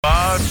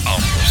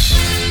Elvis.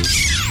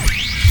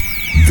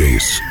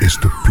 This is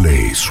the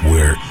place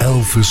where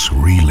Elvis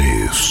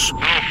relives.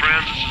 Hello,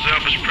 friends. This is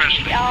Elvis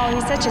Presley. Oh,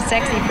 he's such a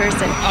sexy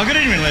person. Oh, good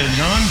evening, ladies and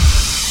gentlemen.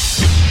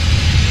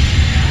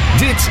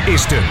 Dit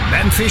is de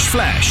Memphis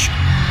Flash.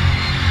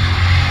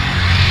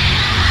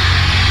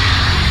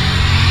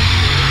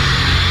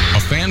 A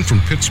fan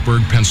from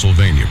Pittsburgh,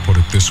 Pennsylvania put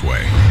it this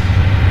way.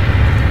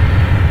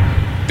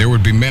 There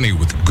would be many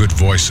with good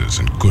voices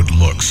and good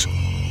looks,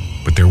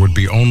 but there would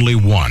be only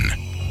one,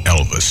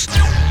 Elvis.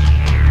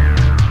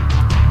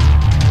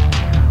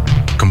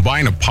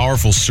 Combine a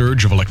powerful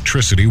surge of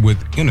electricity with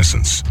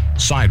innocence,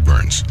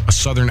 sideburns, a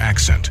southern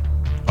accent,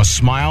 a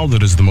smile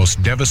that is the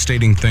most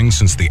devastating thing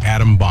since the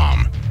atom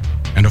bomb,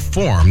 and a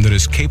form that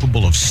is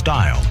capable of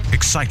style,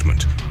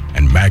 excitement,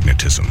 and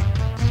magnetism.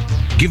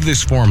 Give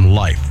this form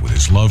life with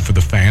his love for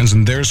the fans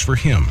and theirs for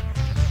him,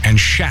 and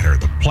shatter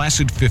the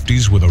placid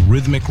 50s with a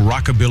rhythmic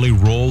rockabilly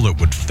roll that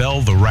would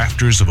fell the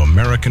rafters of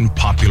American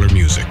popular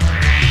music.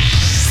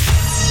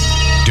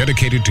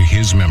 Dedicated to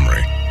his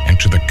memory and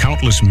to the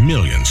countless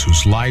millions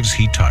whose lives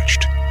he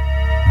touched,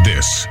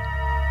 this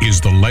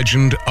is the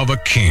legend of a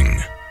king.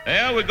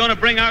 Well, we're going to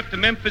bring out the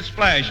Memphis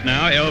Flash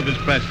now, Elvis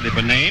Presley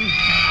by name.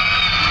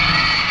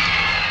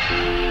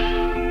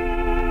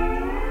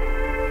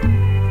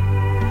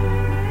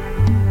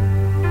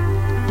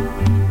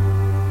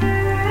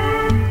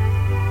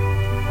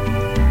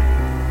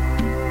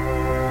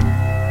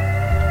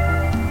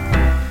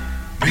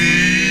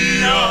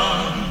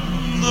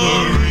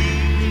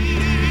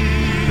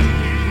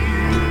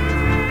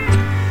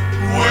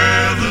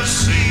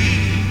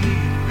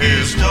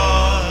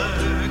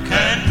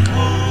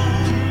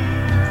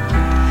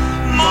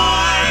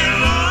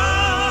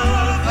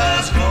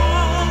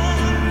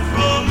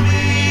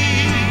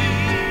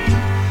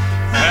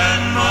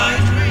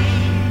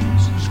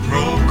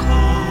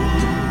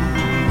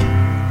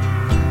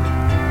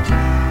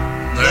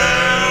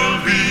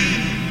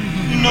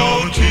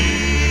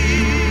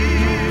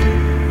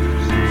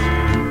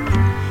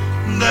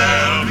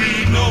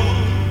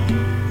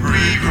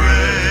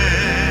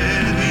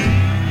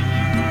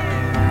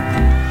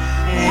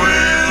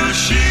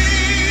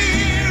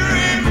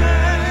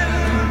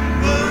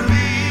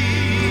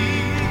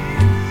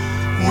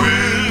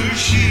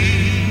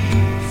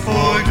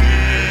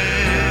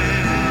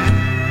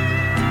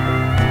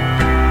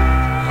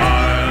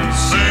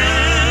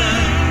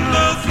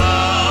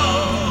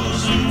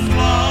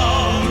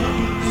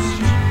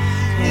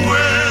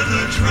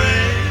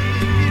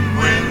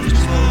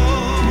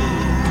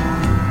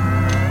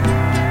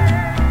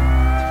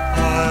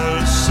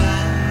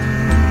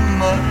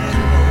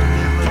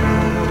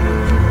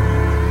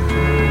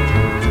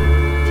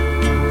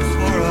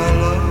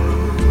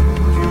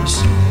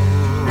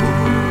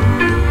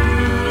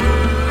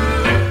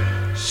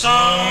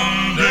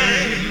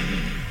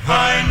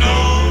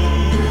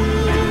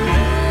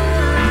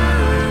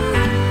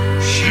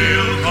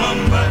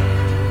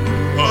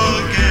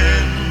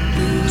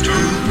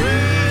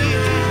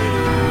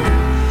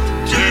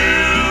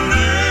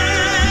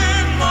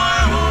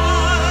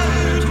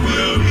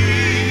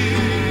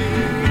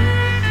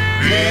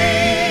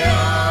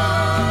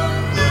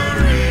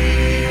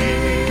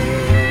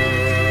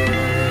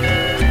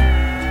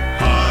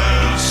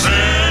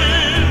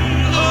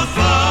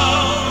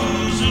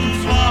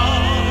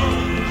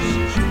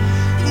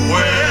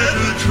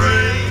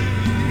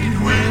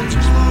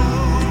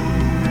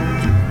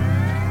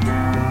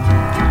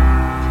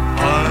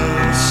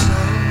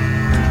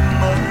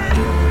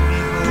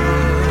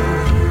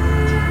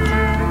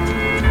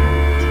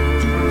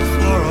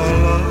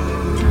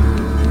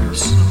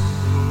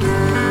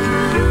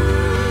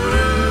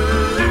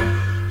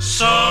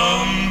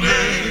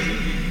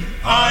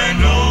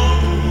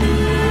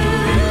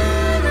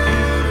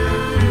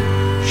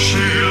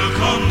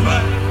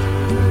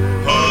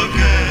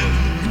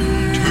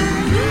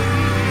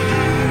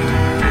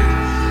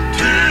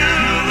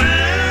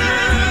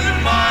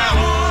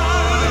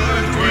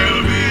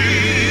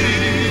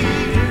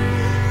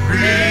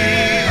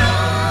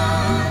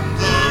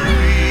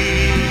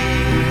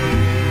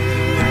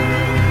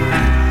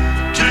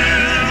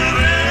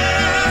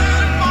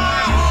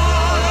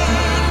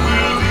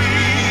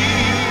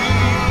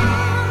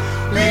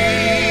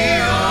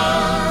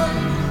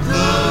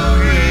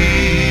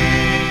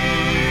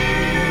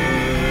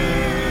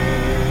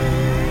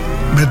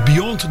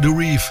 The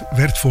Reeves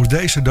werd voor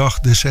deze dag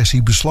de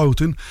sessie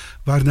besloten,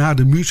 waarna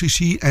de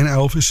muzici en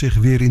Elvis zich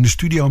weer in de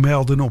studio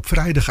melden op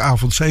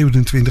vrijdagavond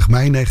 27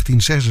 mei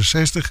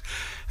 1966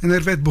 en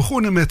er werd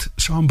begonnen met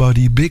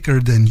Somebody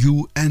Bigger Than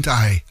You and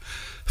I.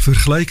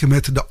 Vergeleken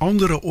met de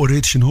andere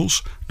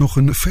originals nog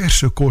een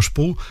verse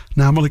gospel,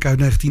 namelijk uit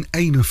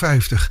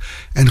 1951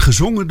 en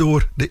gezongen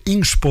door de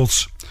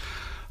Inkspots.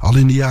 Al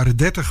in de jaren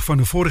 30 van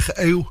de vorige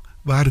eeuw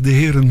waren de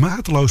heren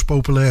mateloos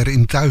populair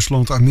in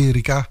thuisland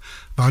Amerika,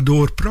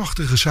 waardoor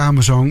prachtige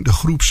samenzang de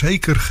groep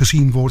zeker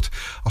gezien wordt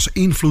als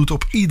invloed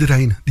op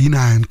iedereen die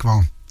na hen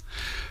kwam.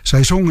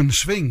 Zij zongen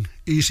swing,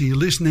 easy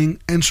listening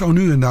en zo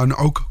nu en dan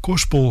ook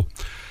gospel.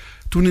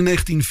 Toen in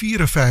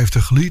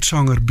 1954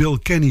 leadzanger Bill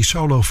Kenny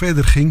solo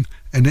verder ging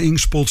en de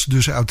Inkspots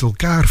dus uit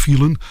elkaar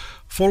vielen,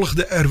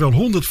 volgden er wel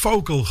 100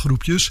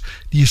 vocalgroepjes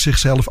die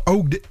zichzelf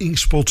ook de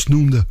Inkspots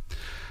noemden.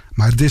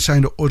 Maar dit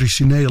zijn de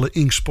originele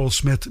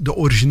Inkspots met de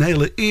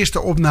originele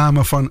eerste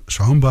opname van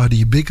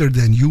Somebody Bigger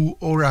Than You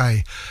or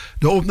I.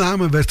 De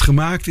opname werd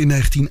gemaakt in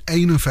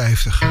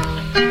 1951.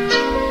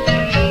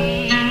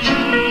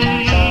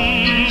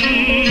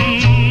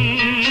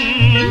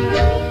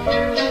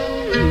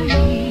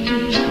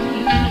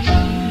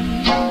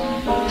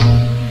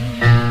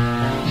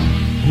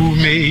 Who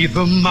made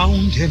the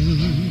mountain?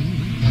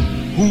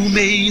 Who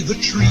made the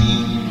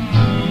tree?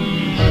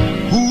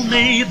 Who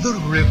made the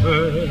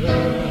river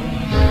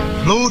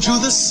flow to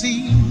the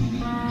sea?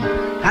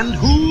 And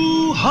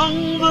who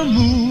hung the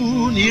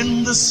moon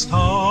in the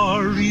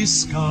starry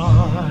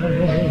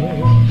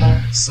sky?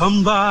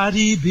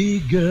 Somebody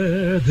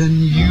bigger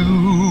than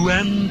you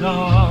and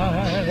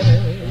I.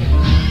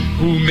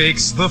 Who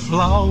makes the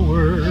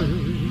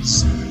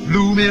flowers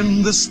bloom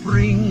in the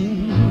spring?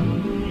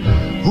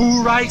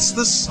 Who writes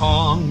the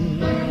song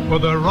for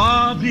the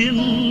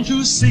robin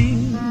to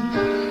sing?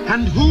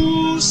 And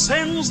who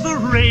sends the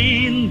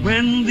rain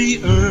when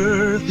the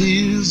earth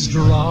is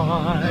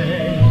dry?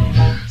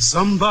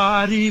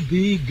 Somebody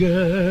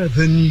bigger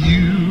than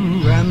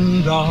you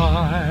and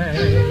I.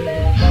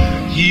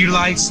 He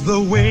lights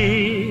the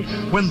way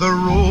when the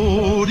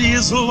road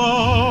is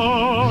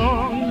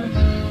long,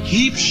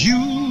 keeps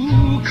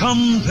you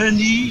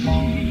company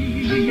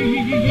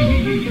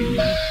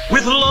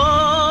with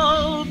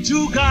love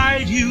to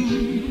guide you.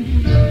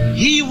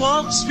 He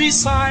walks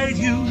beside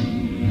you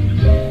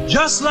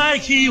just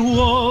like he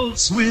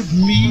walks with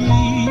me.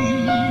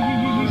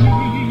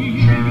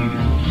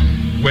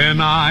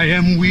 When I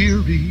am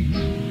weary,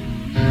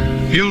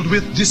 filled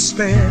with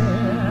despair,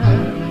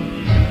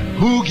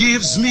 who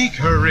gives me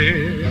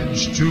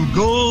courage to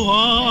go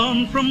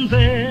on from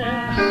there?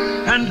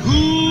 And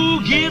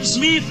who gives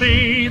me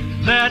faith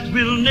that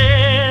will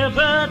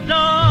never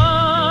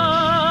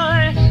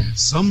die?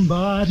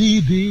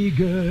 Somebody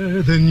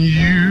bigger than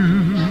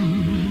you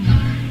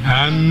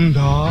and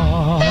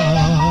I.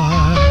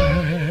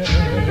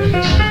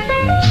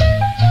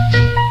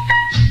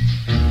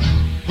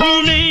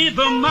 Who made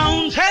the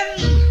mountain?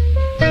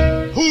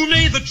 Who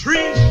made the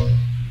tree?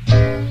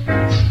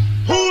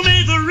 Who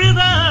made the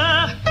river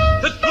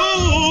that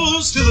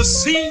flows to the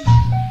sea?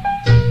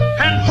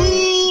 And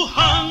who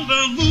hung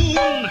the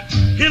moon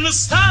in the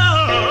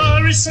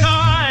starry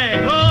sky?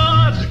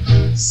 God,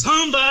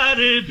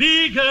 somebody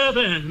bigger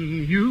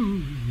than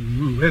you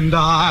and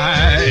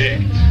I.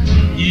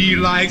 He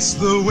lights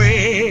the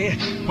way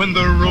when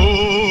the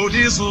road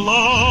is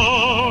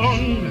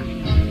long,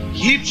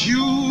 keeps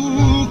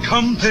you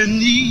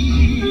company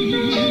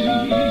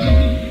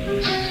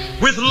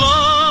with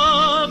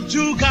love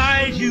to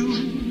guide you.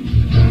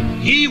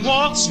 He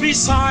walks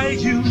beside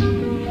you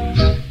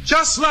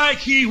just like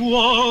he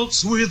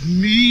walks with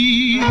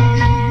me.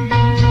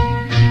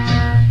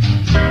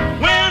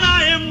 When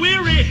I am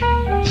weary,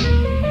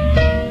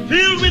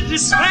 filled with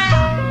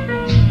despair,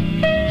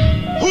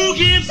 who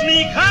gives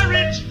me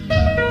courage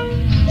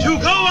to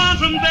go on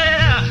from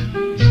there?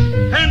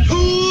 And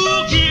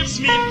who gives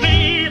me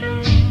faith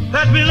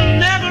that will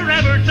never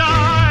ever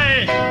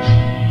die?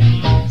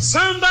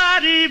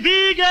 Somebody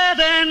bigger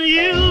than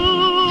you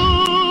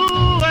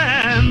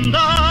and I.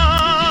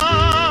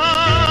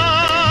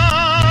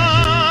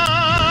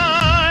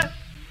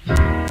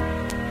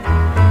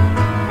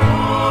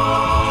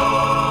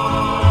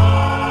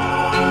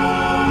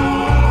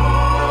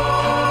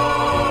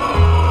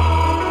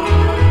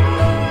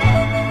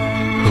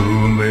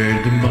 Who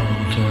made the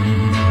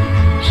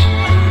mountains?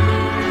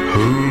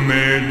 Who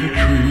made the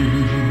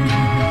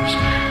trees?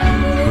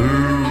 Who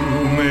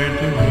made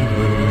the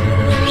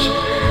rivers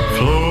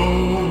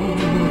flow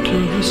to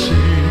the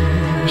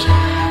seas?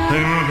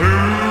 And who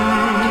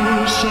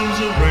sends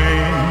the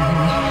rain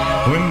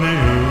when the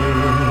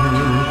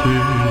earth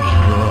is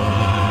dry?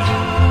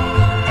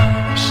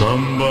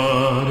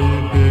 Somebody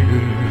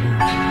bigger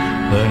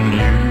than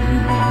you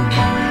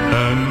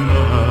and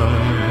I.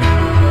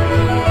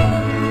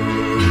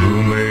 Who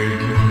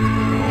made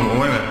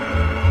women?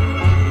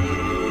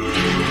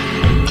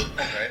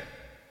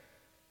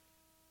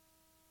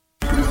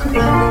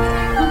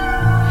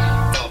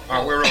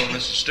 We're on.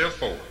 This is still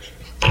forwards.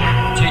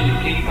 Continue,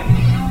 keep.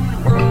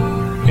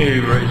 Hey,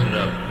 raise it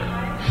up.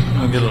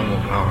 I'll get a little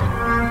more power.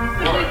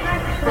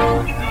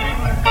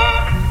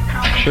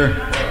 Sure.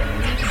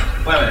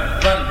 Wait a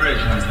minute. Run the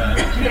bridge one time.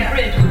 Yeah,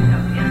 bridge.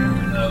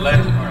 The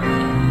last part.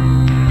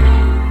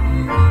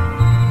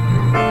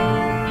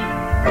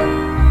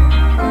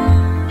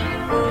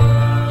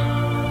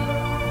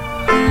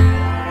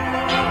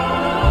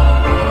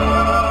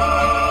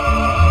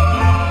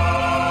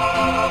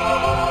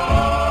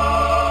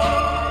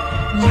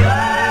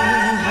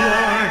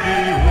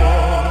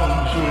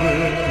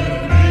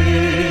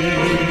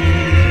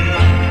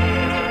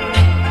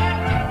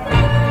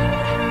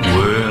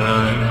 When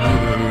I'm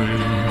weary,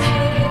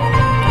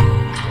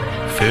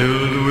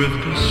 filled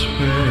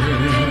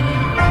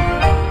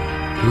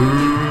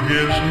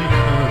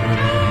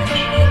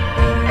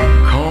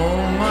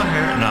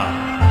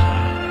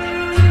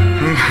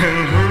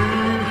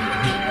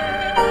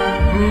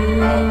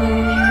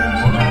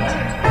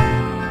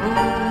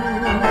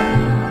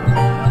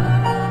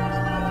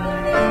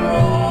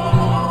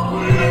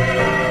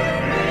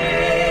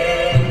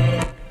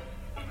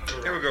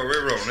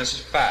This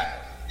is 5.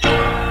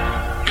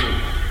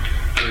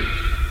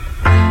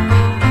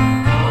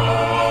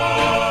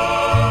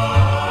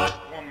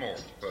 One more,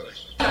 Buzz.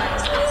 1.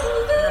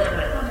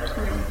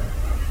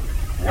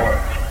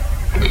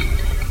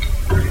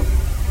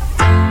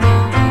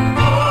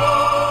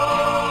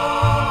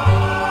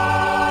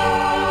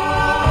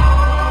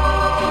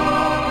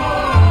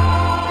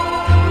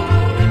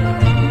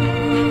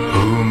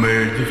 Who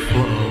made the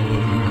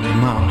flower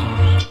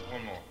mountains?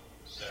 One more.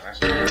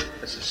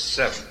 This is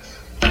 7.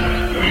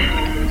 1.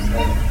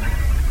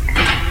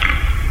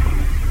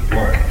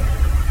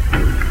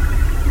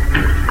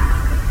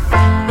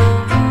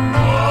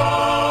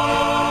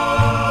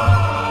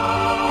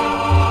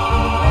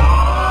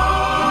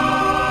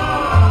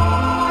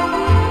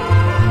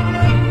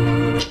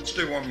 Let's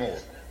do one more.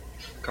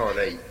 Call it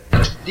 8.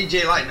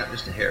 DJ, lighten up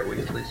just a hair, will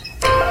you, please?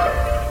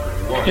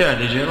 Yeah,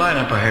 DJ, line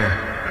up a hair.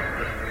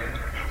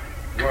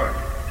 1,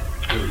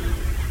 2,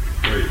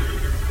 3.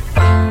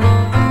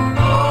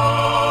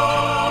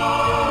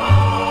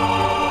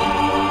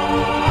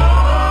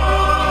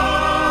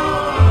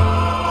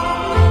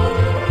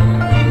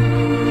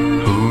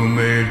 Who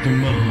made the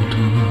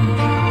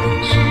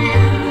mountains?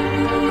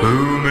 Who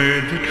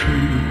made the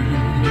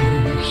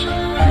trees?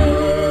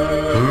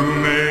 Who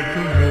made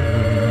the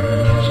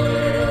rivers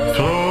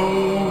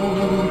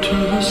flow to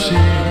the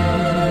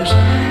seas?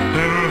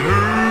 And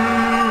who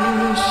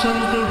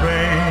sends the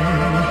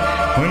rain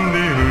when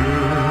the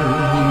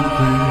earth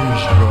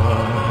is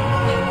dry?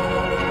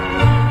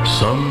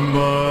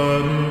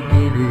 Somebody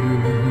bigger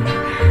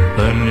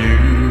than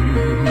you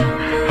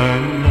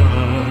and I.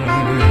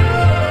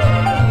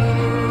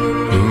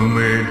 Who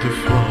made the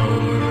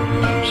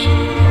flowers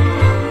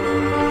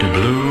to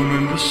bloom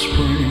in the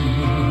spring?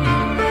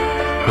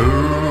 Who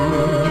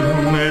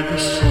made the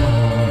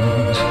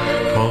songs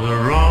for the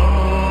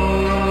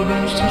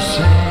robins to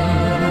sing?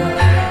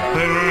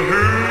 And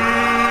who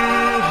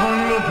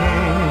hung the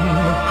moon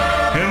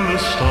in the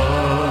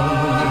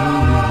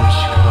starry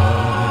sky?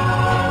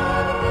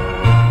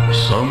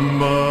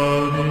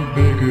 Somebody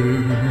bigger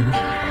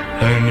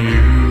than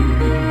you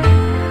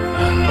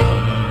and I.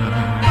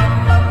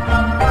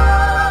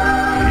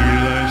 He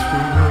lights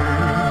the way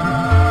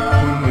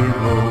when the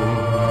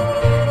road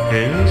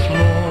is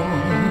long.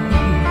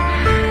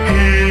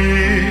 He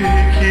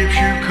keeps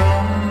you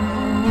company.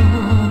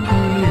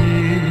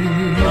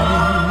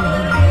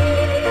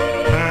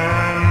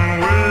 And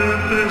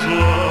with his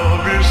love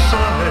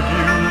beside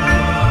you,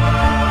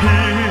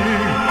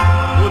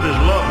 with his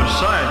love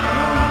beside you,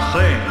 I'm not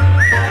saying.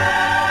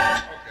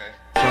 Okay.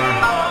 Sorry.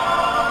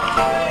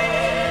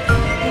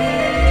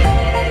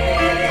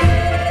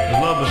 His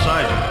love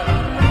beside you.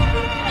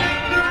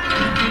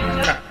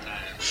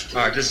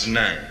 All right, this is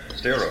 9.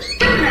 Still rolling.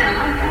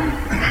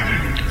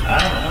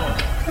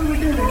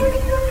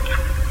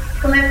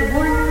 Come after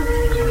one.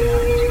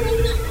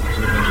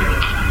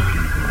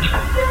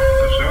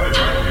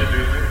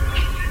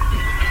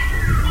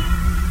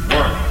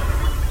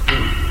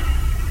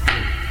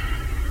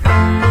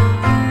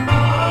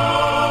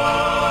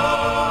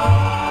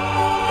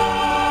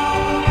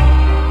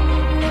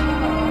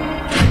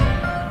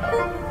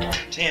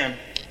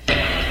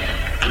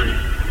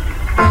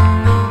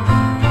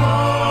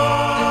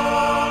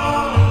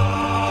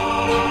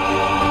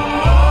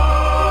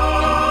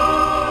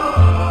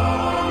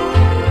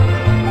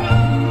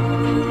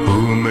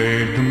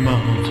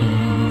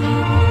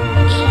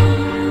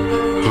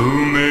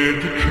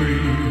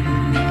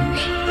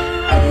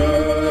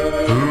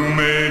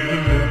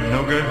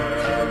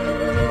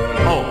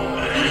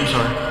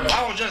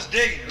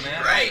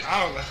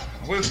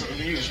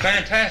 He was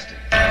fantastic.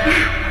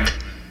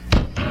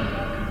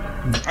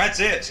 That's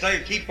it.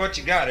 Stay, keep what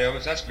you got,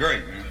 Elvis. That's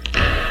great, man.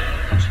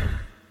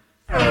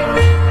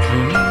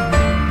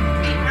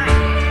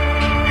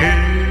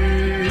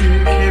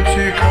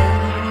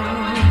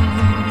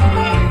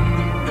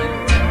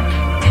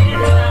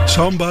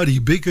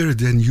 Somebody Bigger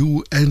Than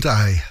You and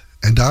I.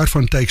 En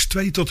daarvan takes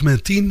 2 tot en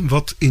met 10,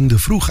 wat in de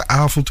vroege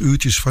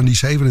avonduurtjes van die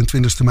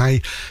 27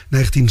 mei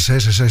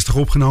 1966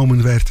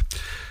 opgenomen werd.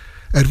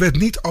 Er werd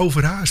niet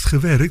overhaast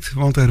gewerkt,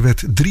 want er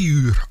werd 3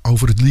 uur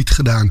over het lied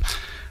gedaan.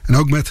 En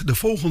ook met de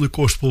volgende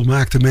gospel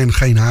maakte men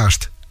geen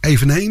haast.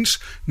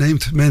 Eveneens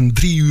neemt men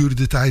 3 uur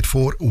de tijd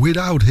voor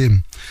Without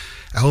Him.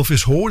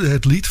 Elvis hoorde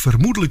het lied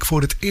vermoedelijk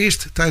voor het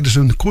eerst tijdens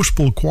een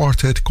Gospel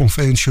Quartet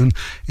Convention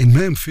in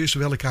Memphis,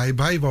 welke hij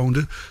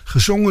bijwoonde,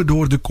 gezongen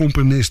door de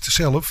componist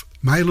zelf,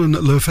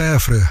 Mylon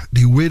Lefevre,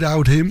 die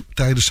Without Him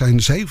tijdens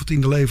zijn 17e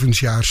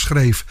levensjaar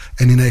schreef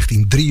en in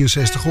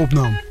 1963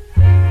 opnam.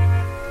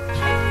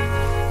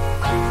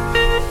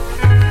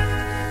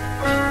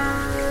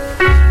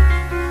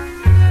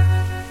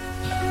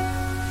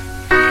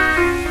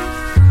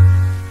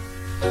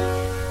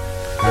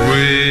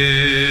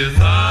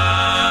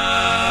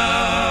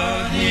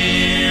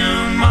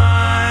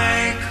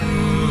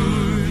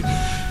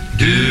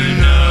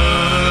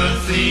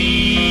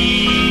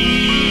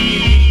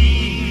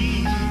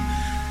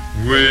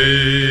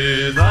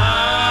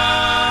 Without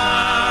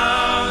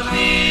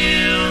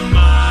him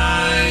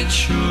I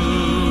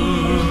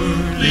truly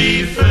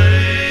fail.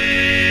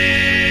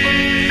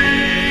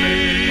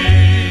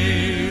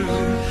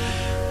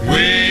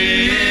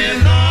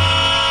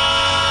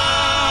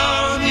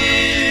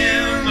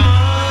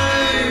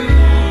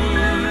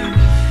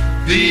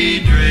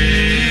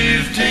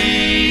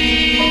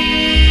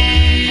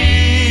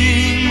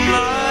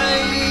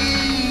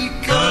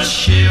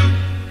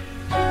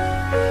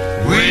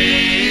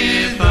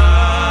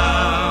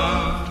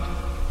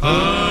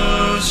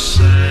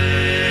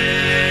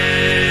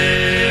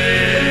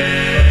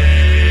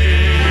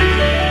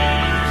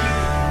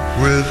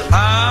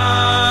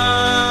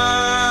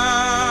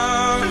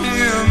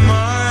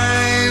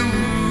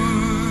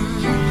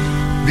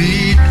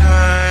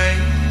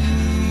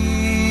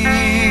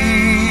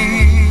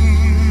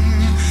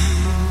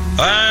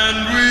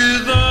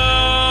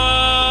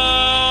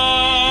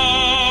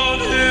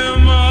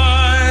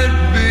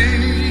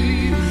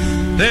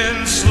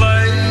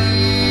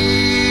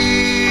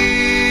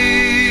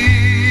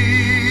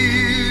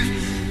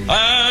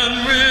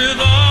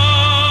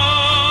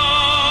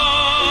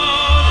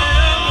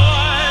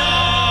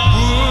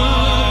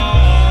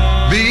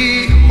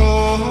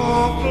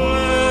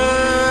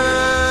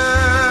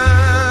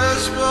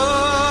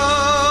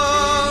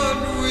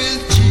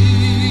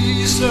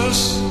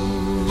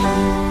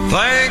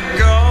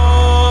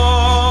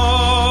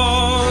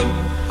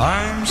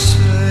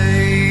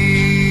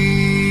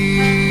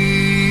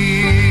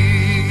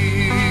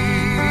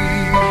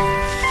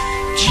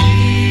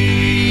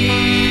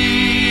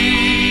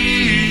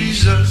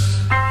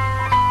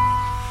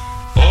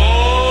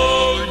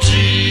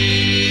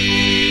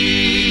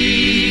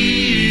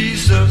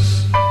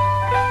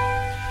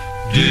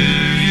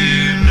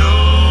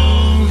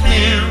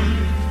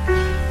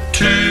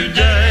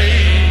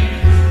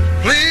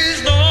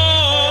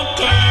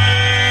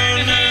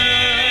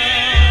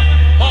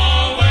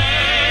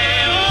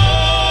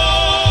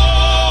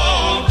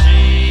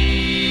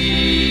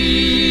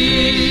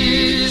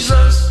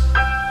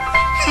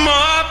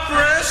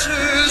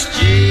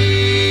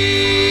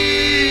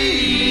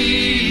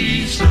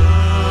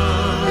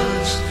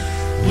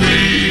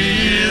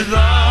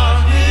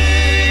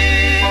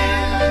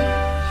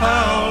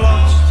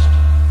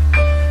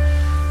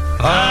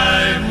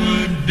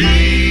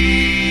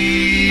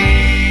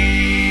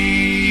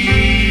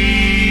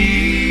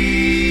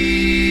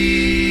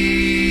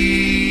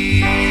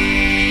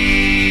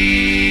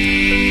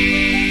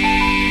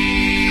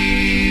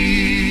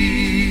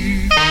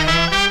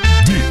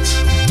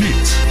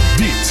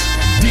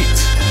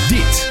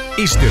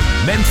 is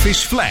de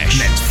Memphis Flash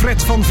met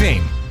Fred van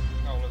Veen.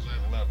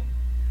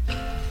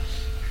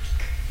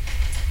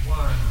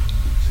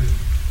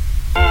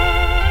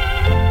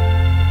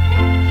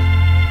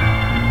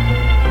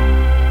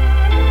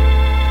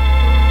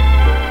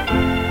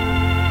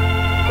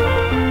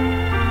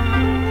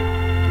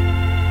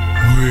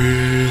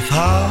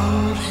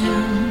 Without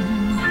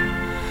him,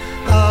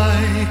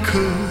 I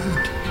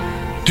could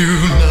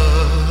do nothing.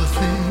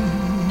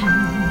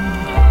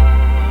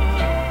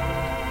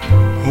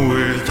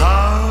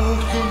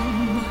 Without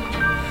him,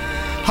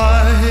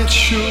 I'd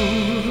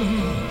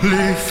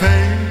surely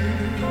fail.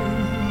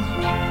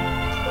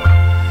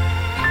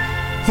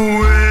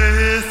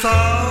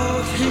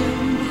 Without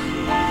him,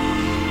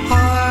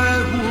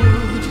 I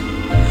would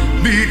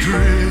be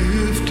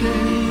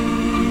drifting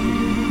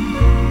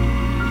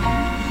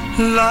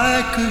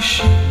like a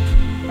ship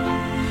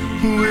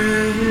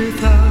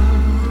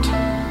without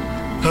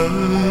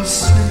a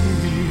sail.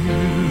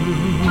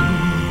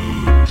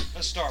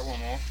 Let's start one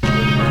more.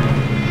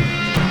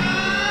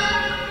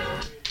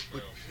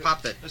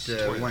 Pop that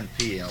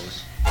 1P,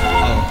 Elvis.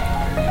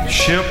 Oh,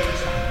 ship.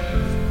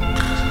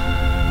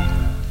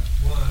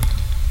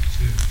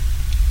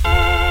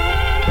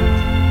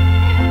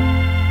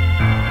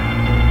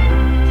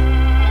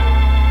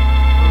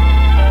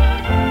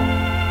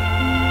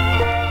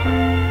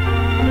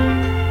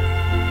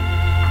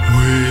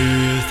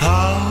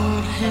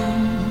 Without him,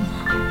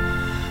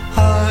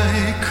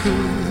 I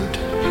could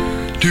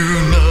do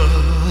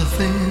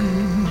nothing.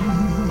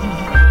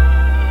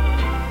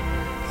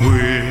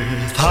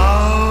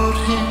 Without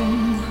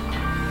him,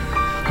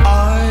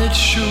 I'd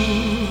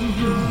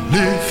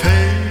surely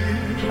fail.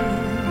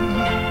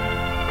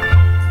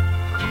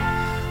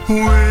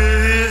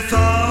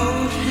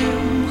 Without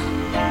him,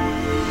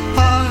 I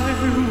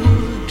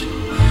would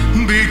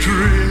be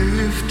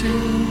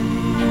drifting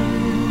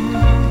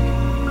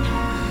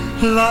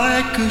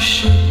like a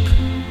ship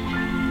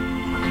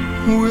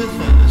with...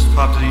 Let's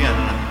pop it again.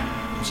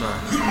 I'm sorry.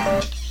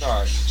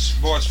 Sorry.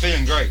 Boy, it's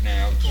feeling great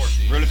now.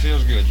 It really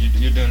feels good.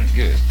 You're doing it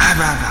good.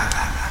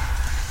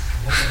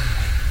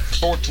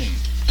 14.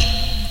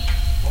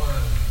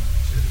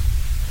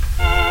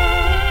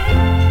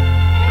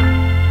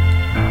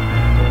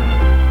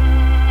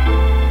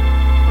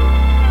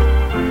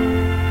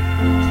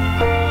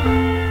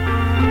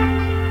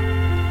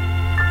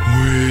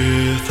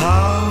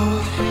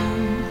 Without him,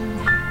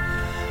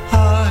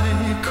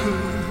 I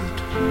could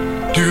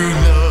do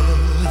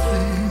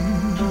nothing.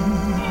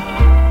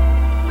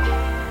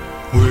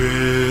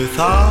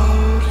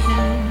 Without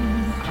him,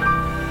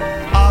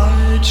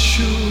 I'd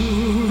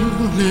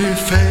surely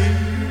fail.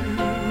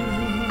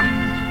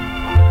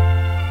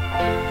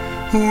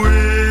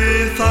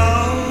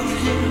 Without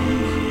him,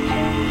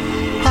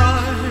 I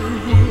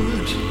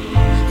would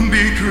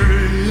be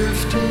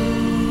drifting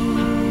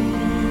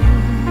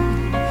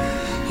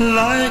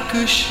like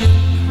a ship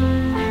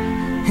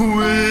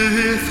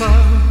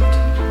without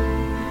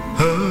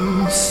a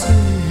sail.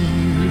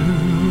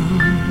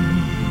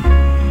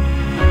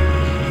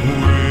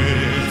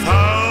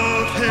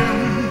 Without him,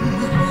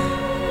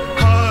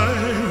 I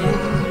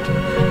would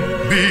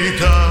be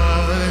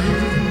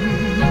dying.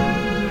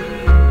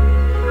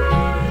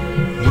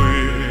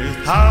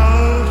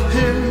 Without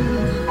him,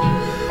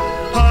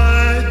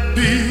 I'd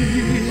be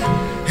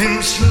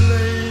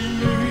enslaved.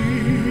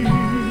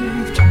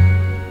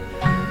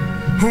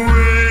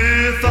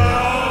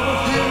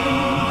 Without him,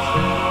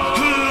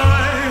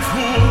 life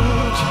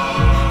would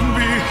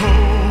be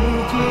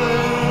hopeless.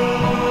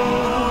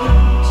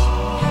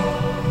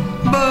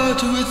 But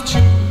with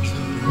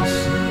Jesus,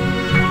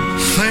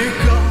 thank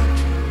God,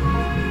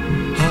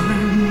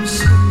 I'm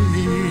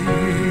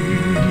saved.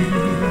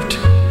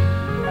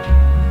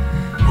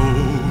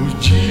 Oh,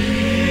 Jesus,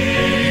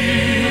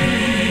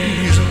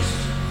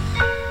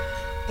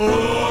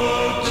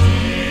 oh,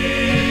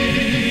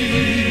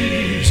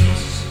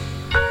 Jesus.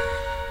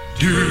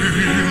 Do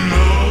you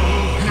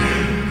know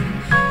him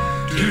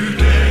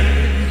today?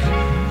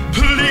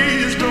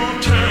 Please don't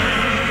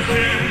turn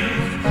him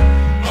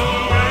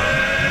away.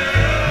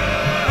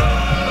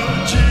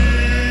 Oh,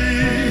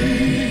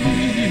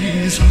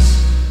 Jesus,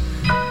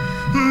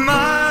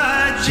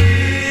 my Jesus.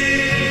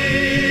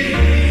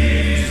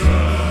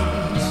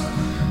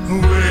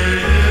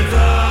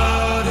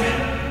 Without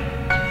him,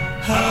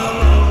 how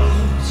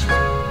lost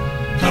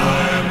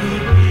I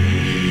would be.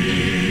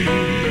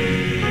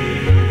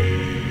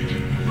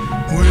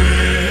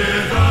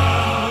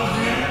 Without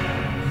him,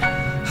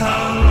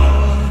 how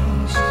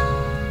lost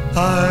I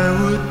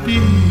would be.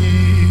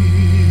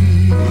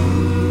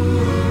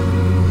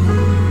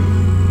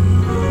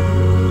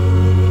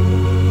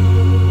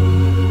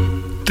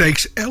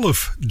 Takes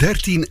 11,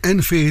 13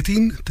 en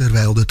 14,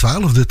 terwijl de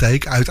 12e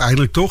take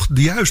uiteindelijk toch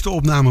de juiste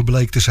opname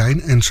bleek te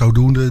zijn en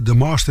zodoende de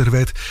master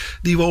werd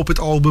die we op het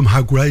album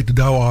How Great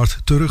Thou Art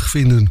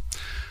terugvinden.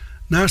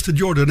 Naast de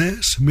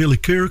Jordanes, Millie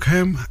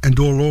Kirkham en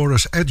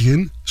Dolores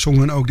Edgin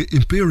zongen ook de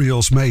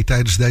Imperials mee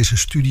tijdens deze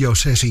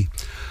studiosessie.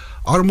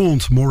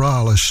 Armand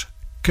Morales,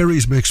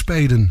 Carice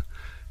McSpaden,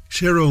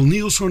 Cheryl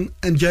Nielsen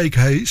en Jake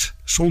Hayes,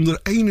 zonder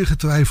enige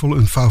twijfel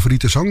een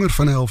favoriete zanger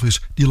van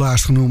Elvis, die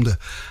laatstgenoemde.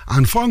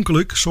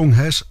 Aanvankelijk zong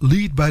Hess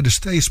lead bij de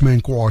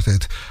Statesman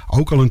Quartet,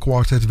 ook al een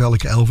quartet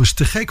welke Elvis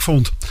te gek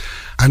vond.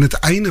 Aan het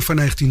einde van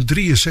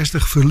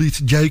 1963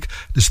 verliet Jake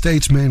de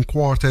Statesman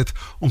Quartet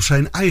om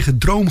zijn eigen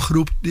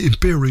droomgroep, de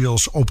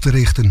Imperials, op te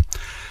richten.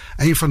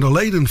 Een van de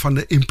leden van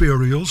de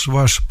Imperials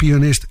was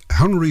pianist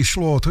Henry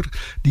Slaughter,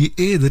 die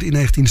eerder in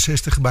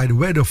 1960 bij de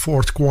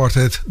Weatherford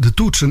Quartet de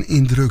toetsen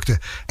indrukte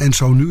en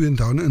zo nu en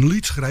dan een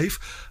lied schreef,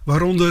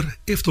 waaronder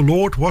If the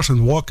Lord Wasn't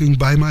Walking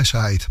by My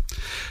Side.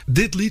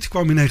 Dit lied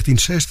kwam in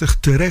 1960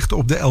 terecht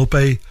op de LP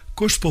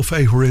Gospel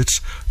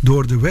Favorites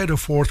door de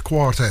Weatherford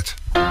Quartet.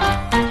 I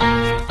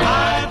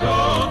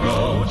don't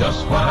know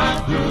just what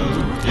I'd do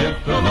if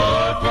the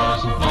Lord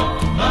wasn't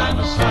walking by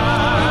my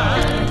side.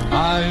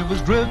 I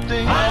was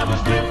drifting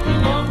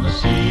on the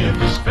sea of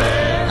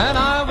despair, and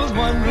I was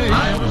wondering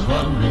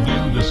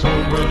in this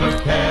whole world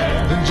of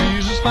care. Then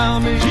Jesus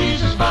found me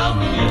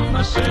in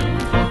my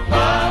sinful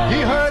plight.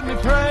 He heard me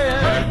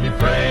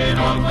praying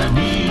on my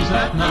knees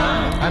that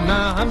night, and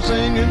now I'm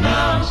singing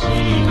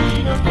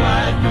a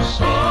brand new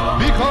song,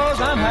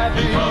 because I'm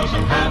happy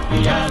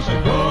as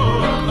I go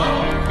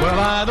along. Well,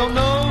 I don't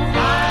know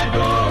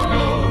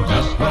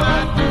just what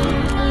I'd do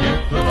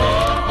if the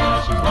Lord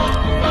wasn't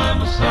walking by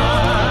my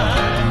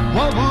side.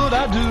 What would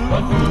I do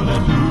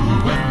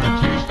when the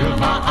tears fill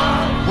my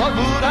eyes? What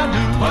would I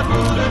do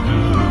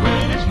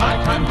when it's my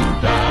time to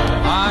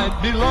die?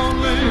 I'd be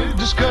lonely,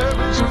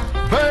 discouraged,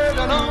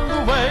 burdened on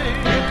the way.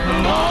 If the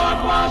Lord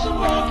wasn't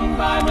walking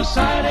by my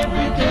side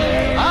every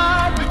day,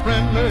 I'd be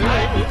friendless,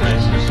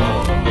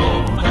 all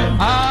alone,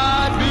 and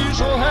I'd be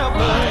so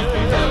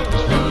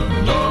helpless,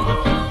 wouldn't know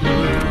what to do.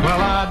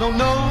 Well, I don't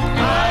know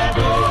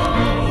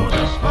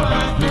just what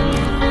I'd do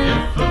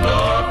if the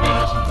Lord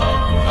wasn't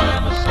walking by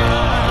my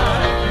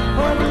side.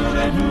 What would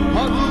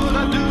I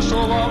do so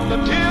all the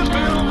tears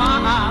fill my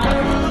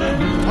eyes?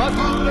 What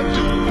would I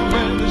do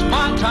when it's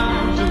my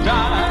time to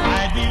die?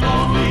 I'd be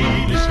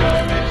lonely,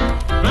 discouraged,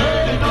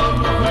 burdened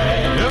on the way.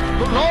 If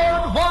the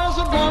Lord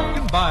wasn't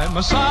walking by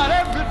my side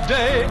every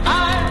day,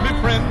 I'd be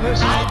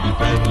friendless,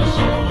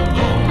 all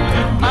alone,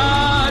 and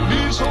I'd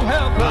be so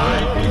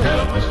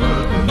helpless,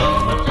 wouldn't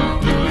know what to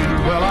do.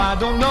 Well, I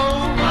don't know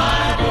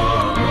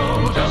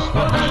just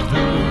what I'd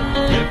do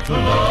if the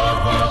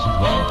Lord wasn't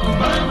walking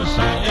by my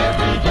side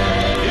every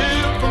day.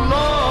 If the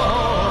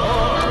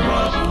Lord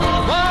wasn't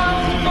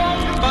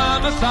walking by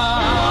my side.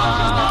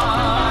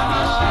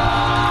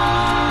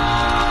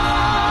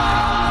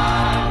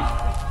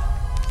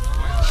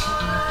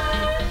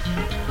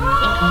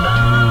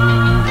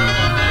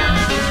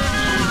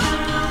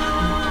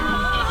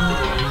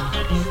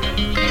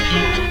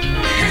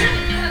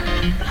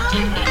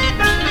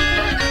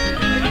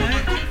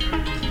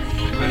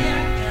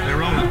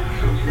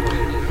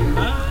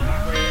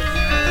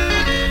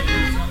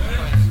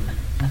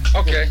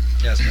 Okay.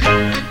 Yes,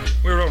 ma'am.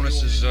 We're on.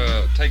 This is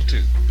take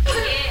two.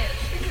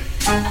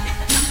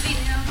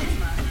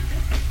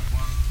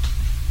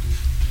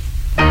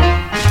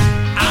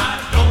 I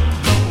don't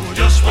know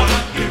just what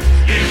I'd do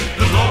if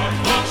the Lord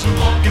wasn't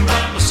walking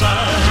by my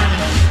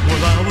side.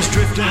 Well, I was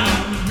drifting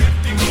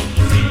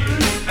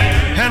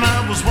and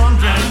I was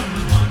wondering,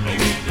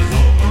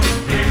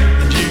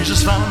 and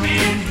Jesus found me,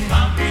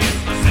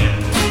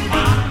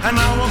 and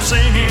now I'm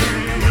singing.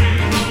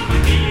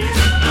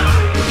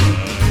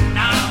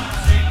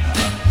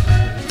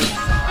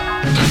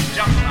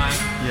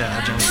 Yeah,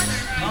 I jumped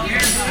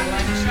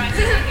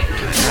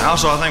in.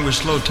 Also, I think we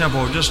slowed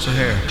tempo just a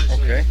hair.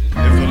 Okay.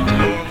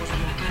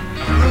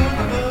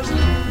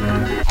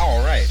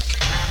 All right.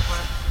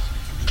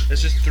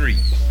 This is three.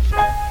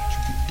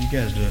 You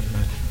guys do it,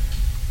 man.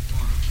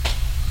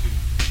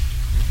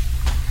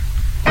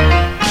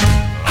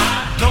 I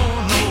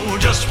don't know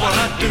just what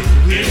I'd do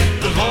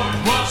if the Lord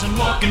wasn't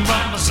walking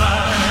by my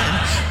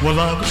side. Well,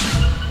 I was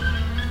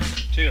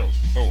Till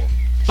four.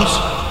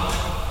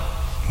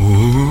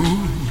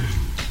 Ooh.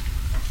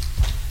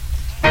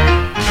 I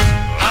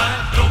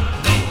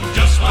don't know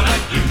just what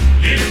I'd do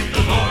if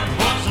the Lord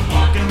wasn't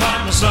walking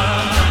by my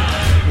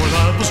side. Well,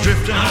 I was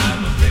drifting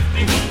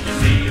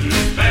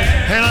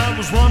and I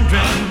was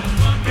wondering,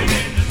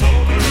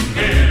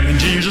 and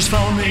Jesus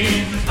found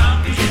me.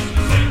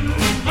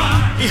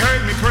 He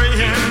heard me praying,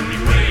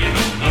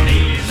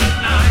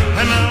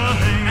 and now I'm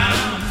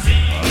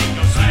singing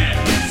a sad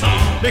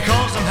song,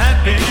 because I'm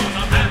happy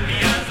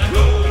as I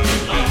go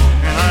along.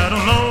 And I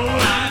don't know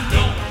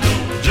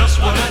just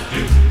what I'd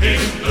do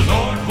if the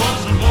Lord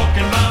wasn't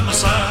walking by my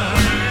side.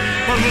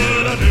 What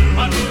would I do?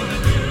 What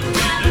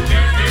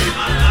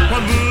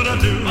would I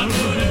do?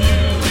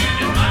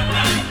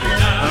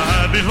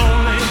 I'd be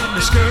lonely,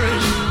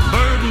 discouraged,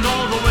 burdened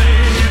all the way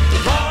if the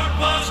Lord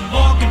wasn't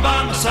walking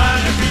by my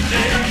side every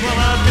day. Well,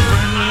 I'd be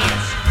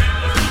friendless,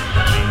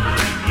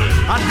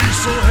 I'd be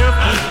so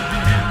helpless,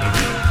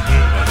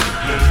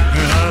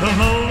 and I don't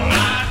know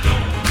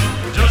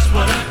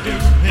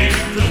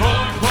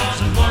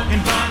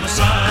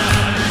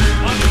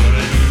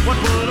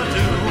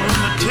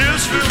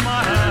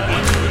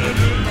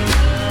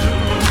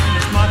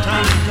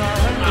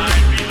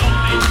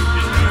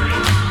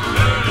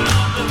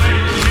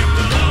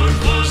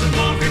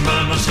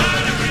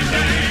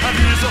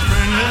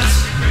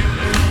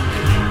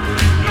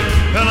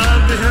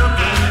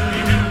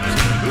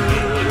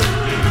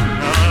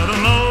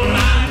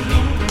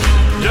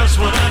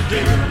do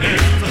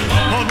if the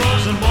Lord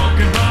wasn't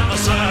walking by my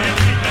side?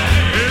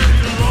 If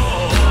the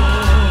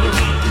Lord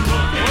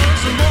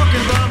wasn't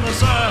walking by my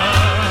side.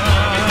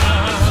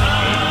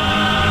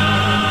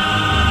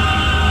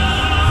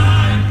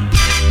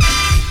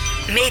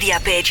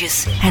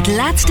 Mediapages. Het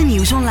laatste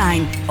nieuws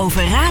online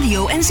over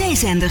radio en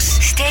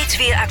zeezenders. Steeds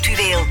weer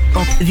actueel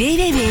op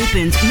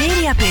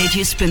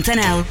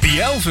www.mediapages.nl.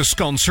 The Elvis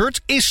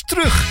Concert is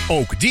terug.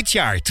 Ook dit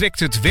jaar trekt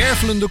het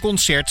wervelende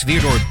concert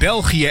weer door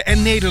België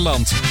en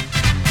Nederland.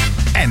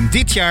 En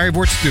dit jaar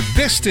wordt de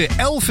beste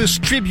Elvis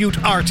tribute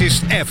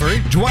artist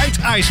ever, Dwight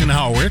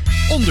Eisenhower,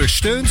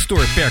 ondersteund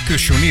door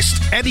percussionist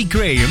Eddie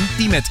Graham,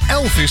 die met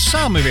Elvis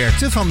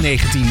samenwerkte van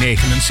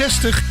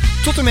 1969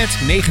 tot en met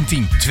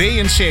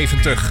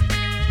 1972.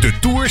 De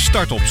tour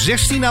start op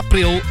 16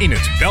 april in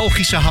het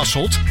Belgische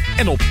Hasselt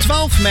en op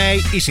 12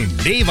 mei is in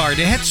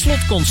Leeuwarden het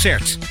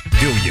slotconcert.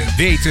 Wil je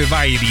weten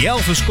waar je die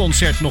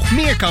Elvis-concert nog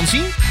meer kan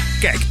zien?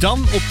 Kijk dan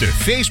op de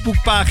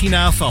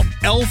Facebookpagina van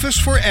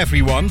Elvis for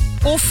Everyone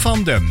of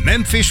van de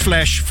Memphis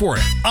Flash voor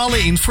alle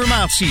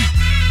informatie.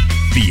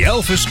 The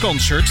Elvis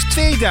Concert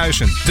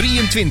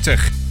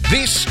 2023.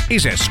 This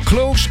is as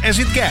close as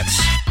it gets.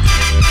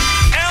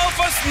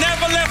 Elvis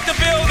never left the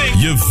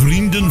building. Je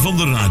vrienden van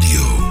de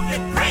radio. The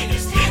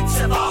greatest hits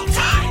of all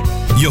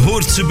time. Je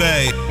hoort ze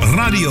bij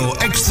Radio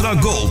Extra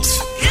Gold.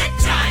 Good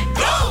time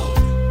gold.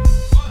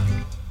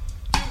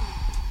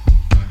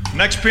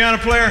 Next piano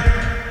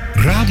player.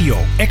 Radio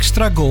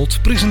Extra Gold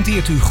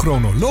presenteert u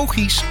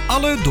chronologisch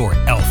alle door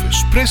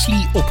Elvis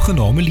Presley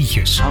opgenomen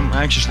liedjes. I'm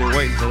anxiously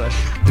waiting for that.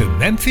 De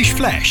Memphis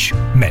Flash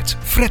met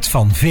Fred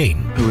van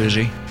Veen. Who is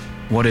he?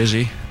 What is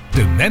he?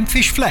 De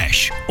Memphis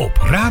Flash op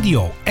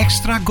Radio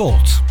Extra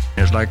Gold.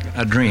 It's like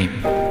a dream.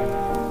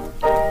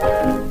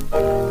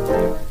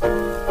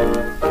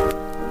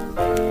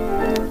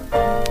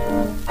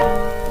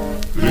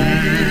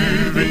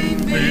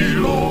 Living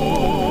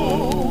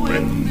below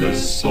in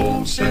this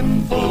so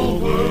sinful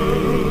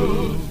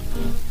world,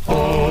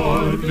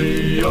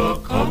 hardly a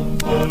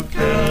comfort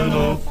can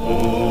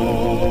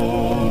afford.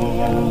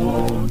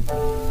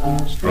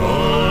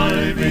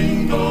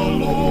 Striving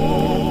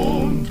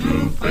alone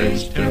to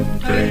face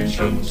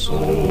temptation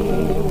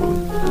sore,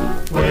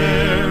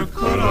 where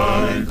could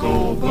I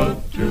go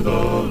but to the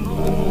Lord?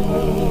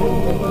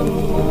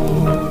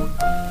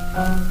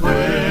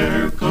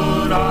 Where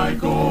could I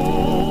go?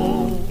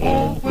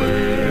 Oh,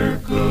 where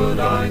could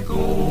I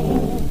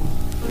go?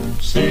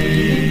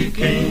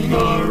 Seeking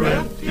a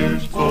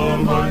refuge for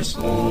my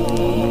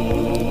soul,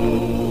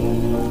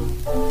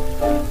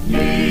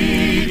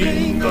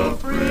 needing a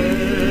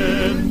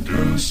friend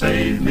to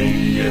save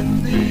me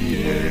in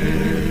the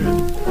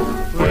end.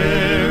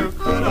 Where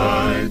could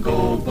I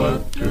go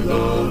but to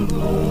the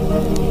Lord?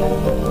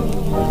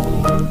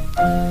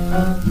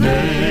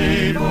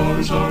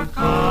 Neighbors are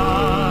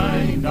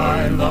kind,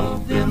 I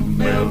love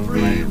them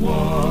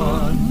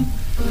everyone.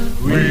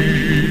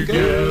 We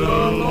get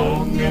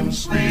along in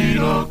sweet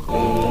accord.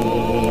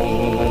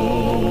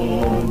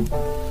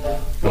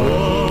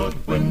 But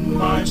when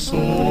my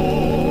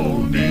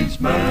soul needs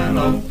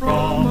manna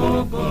from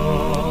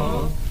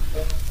above,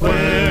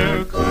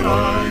 where could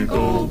I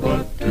go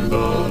but to the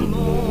Lord?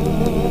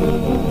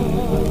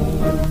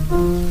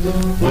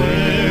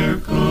 Where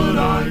could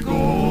I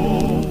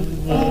go?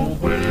 Oh,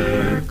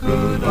 where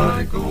could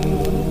I go?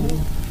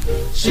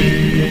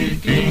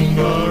 Seeking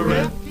a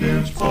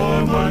refuge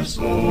for my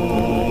soul,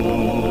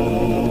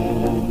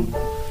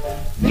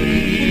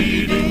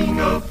 needing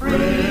a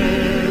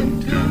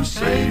friend to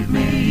save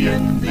me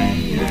in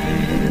the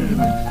end.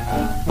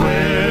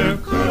 Where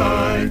could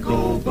I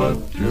go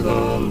but to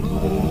the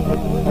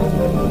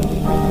Lord?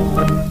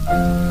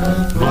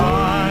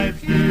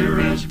 Life here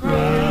is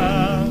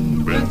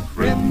grand with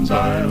friends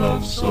I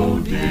love so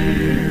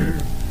dear.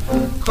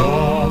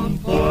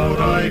 Comfort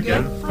I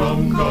get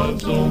from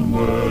God's own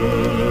word.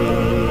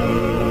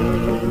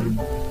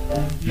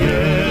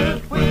 Yet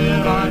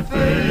when I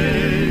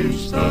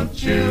face the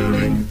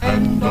chilling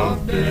hand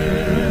of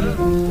death,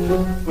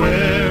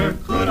 where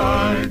could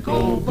I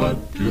go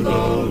but to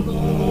the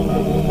Lord?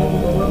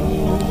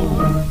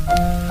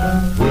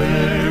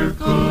 Where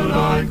could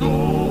I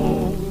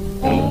go?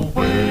 Oh,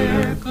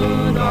 where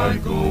could I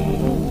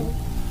go?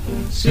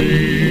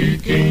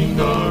 Seeking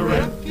a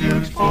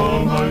refuge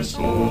for my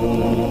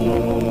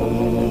soul,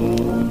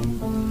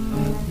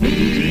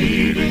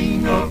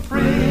 needing a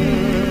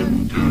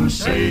friend to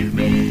save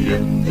me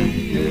in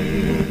the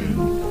end.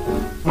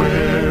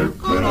 Where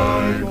could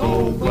I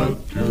go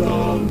but to the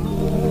Lord?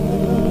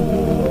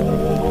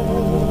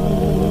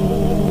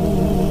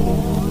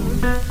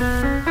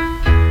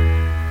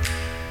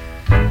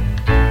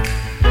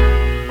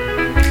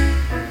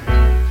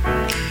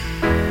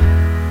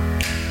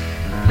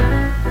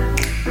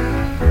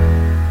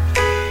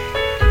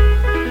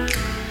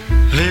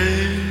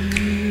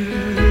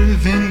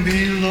 Living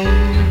below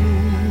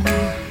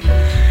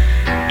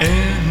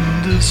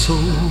in this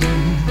old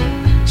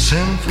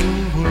sinful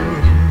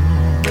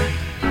world,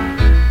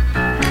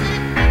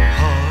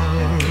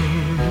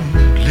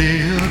 hardly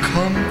a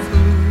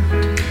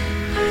comfort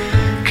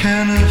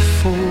can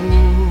afford.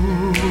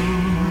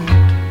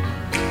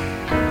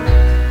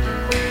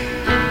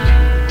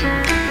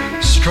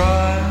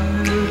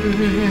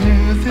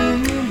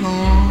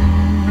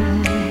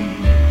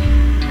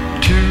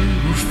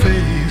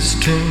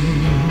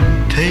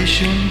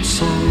 ancient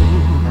soul.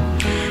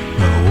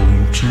 Now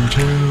won't you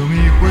tell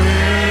me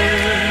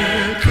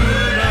where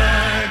could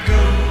I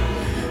go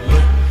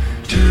but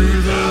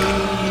to the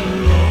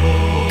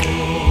Lord?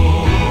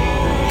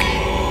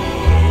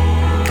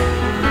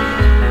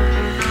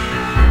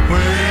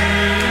 Where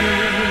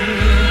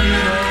could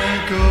I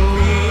go?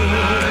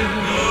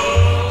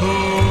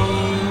 Oh,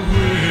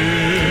 where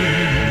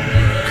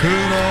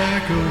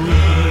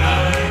could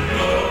I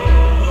go?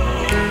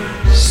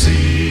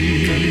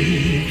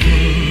 Seeking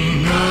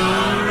a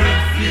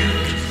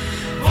refuge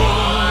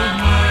for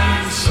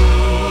my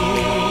soul,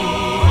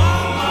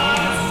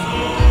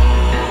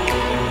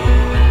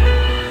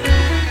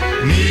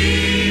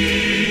 needing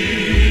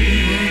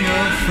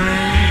a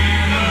friend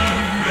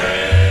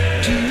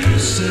to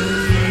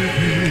save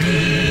me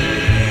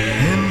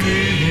in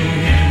the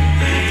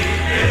end.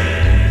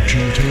 Won't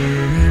you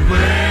tell me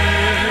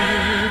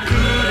where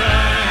could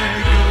I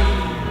go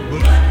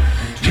but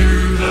to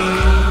the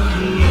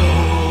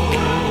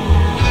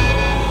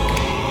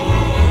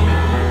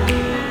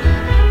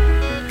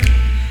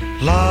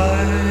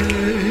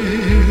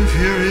life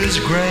here is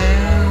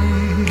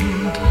grand,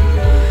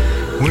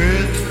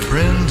 with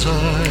friends I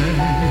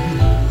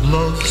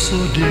love so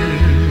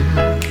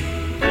dear.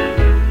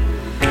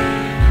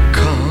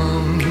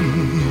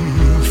 Comfort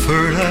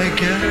I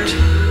get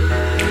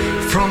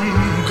from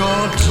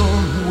God's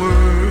own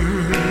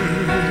word.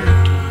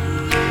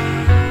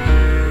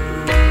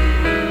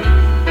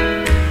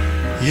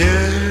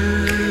 Yeah,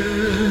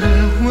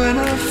 when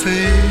I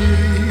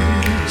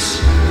face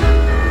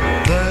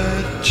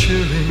that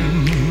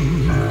chilling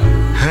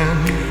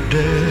hand of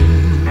death,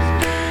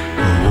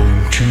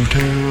 won't you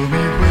tell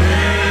me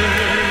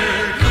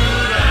where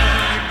could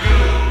I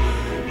go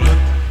but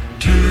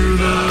to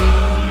the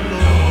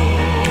Lord?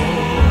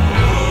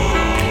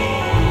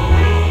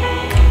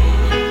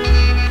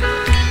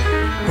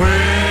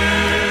 Where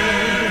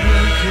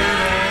could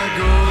I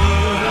go?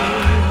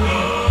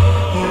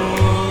 Oh,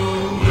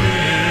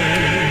 where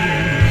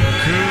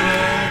could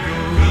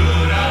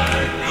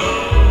I go?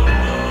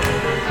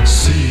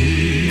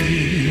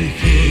 Seeking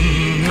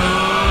a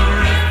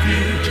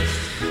refuge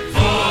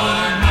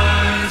for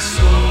my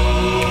soul,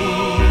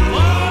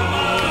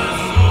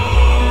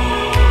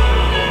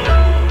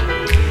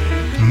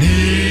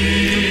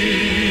 needing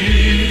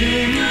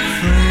a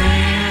friend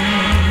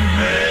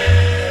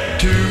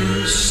to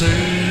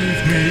save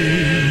me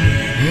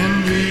in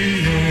the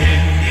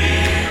end.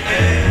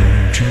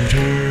 Won't you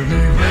tell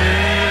me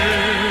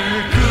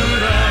where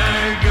could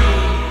I go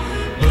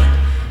but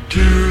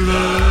to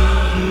the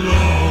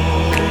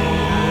Lord?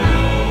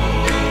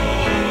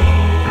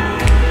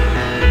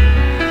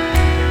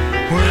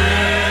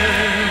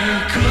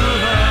 Where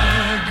could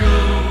I go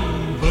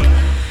but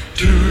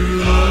to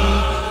the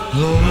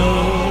Lord?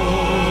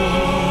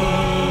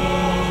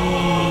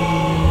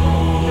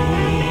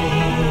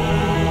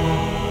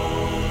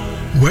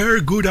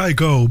 Where Could I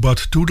Go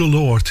But To The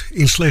Lord.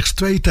 In slechts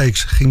 2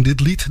 takes ging dit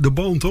lied de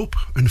band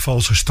op. Een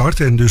valse start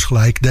en dus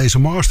gelijk deze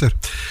master.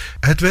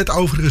 Het werd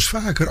overigens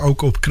vaker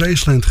ook op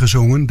Graceland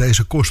gezongen,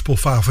 deze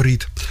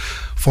gospelfavoriet.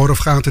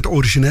 Voorafgaand het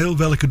origineel,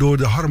 welke door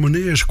de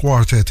Harmonious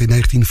Quartet in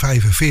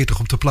 1945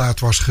 op de plaat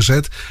was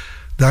gezet,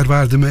 daar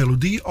waar de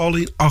melodie al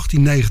in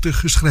 1890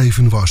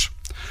 geschreven was.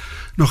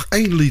 Nog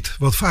 1 lied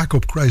wat vaak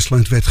op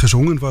Graceland werd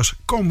gezongen was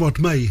Come What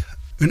May,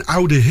 een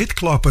oude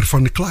hitklapper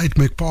van de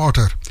Clyde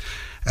McParter.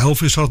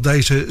 Elvis had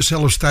deze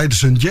zelfs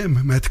tijdens een jam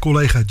met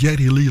collega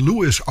Jerry Lee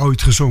Lewis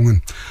ooit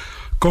gezongen.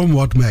 Come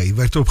What May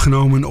werd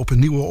opgenomen op een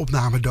nieuwe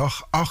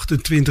opnamedag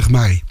 28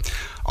 mei.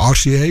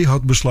 RCA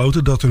had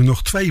besloten dat er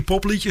nog 2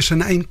 popliedjes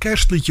en 1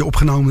 kerstliedje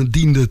opgenomen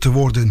dienden te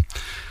worden.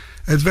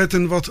 Het werd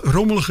een wat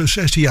rommelige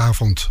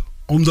sessieavond,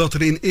 omdat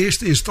er in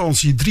eerste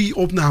instantie 3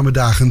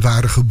 opnamedagen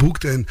waren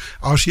geboekt en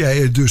RCA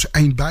er dus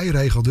 1 bij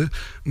regelde,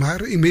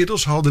 maar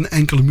inmiddels hadden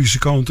enkele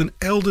muzikanten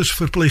elders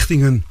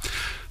verplichtingen.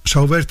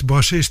 Zo werd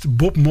bassist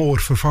Bob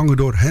Moore vervangen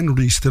door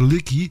Henry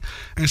Sterlicki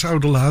en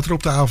zouden later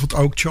op de avond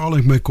ook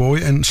Charlie McCoy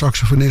en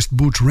saxofonist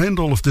Boots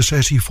Randolph de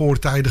sessie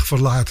voortijdig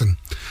verlaten.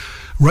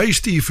 Ray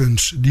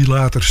Stevens, die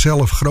later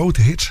zelf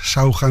grote hits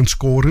zou gaan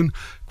scoren,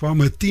 kwam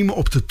het team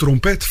op de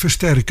trompet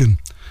versterken.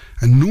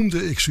 En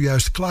noemde ik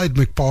zojuist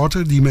Clyde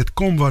McParter, die met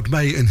Come What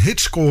May een hit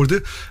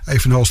scoorde,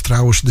 evenals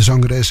trouwens de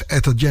zangeres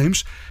Etta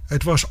James.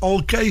 Het was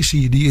Al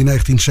Casey die in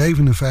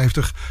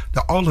 1957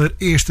 de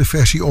allereerste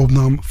versie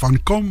opnam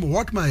van Come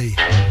What May. I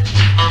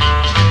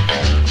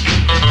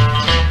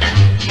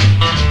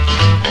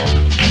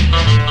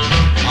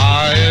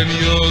am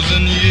yours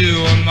and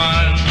you are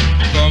mine,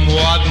 come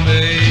what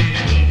may.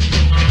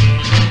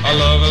 A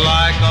love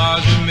like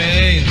ours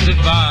remains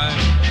divine,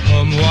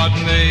 come what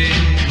may.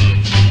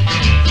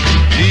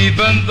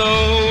 Even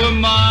though we're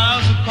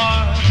miles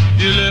apart,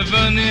 you're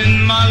living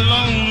in my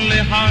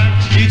lonely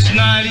heart. Each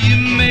night you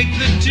make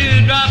the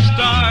teardrops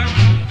start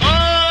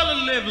all the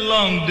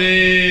livelong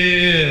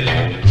day.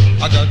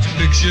 I got your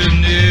picture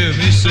near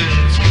me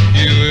since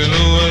you went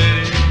away.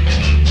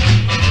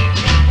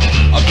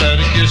 I've had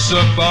a kiss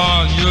up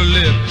on your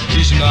lip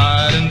each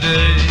night and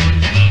day.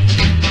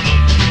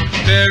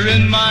 Bear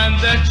in mind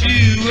that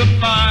you will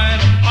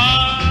find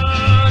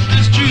heart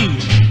is true,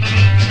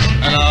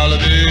 and I'll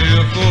be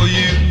here for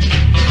you,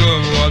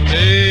 come what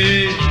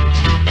may.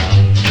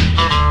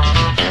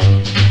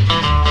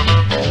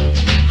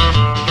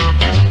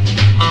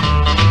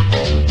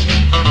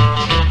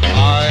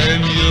 I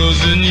am yours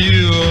and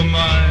you are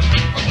mine,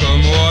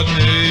 come what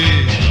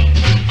may.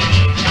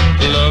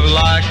 Love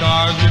like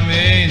ours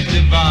remains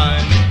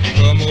divine,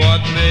 come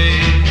what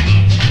may.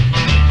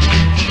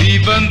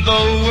 Even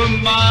though we're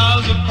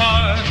miles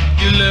apart,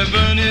 you're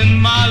living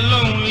in my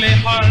lonely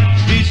heart.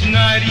 Each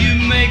night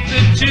you make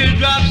the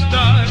teardrops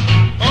start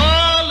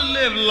all the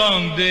live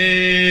long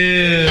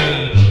day.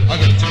 I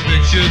got your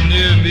picture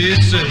near me,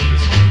 it says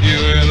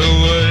you're in the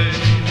way.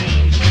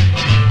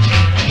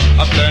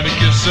 I plan to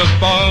kiss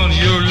upon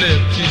your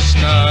lips each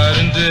night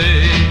and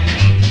day.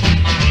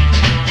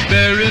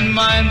 Bear in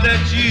mind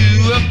that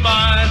you will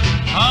find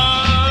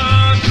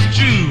heart is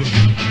true,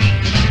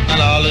 and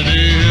I'll be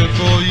here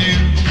for you,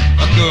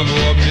 come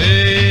what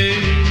may.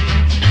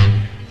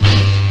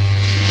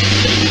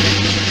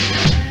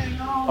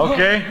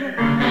 Okay.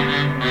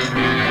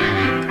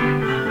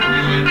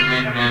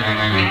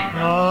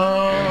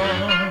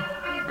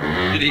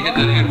 Did he hit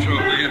that intro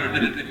again or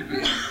did it?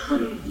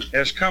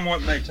 Yes, come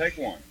what may, take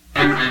one.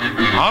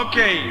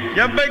 Okay,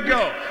 here we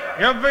go.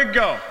 Here we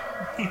go.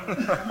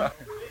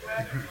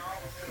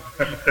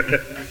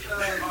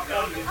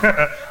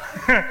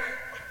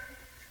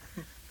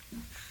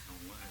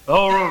 The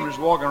whole room just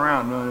walking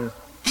around doing this.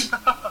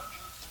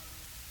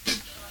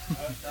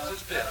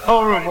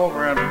 Whole room walking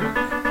around.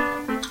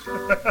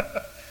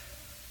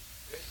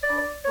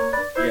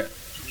 Yeah.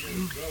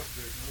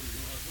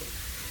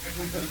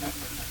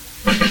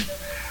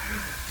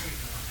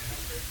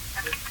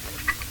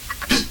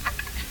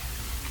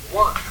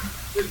 One,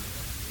 two,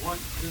 1,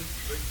 2,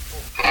 3,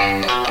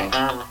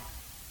 4.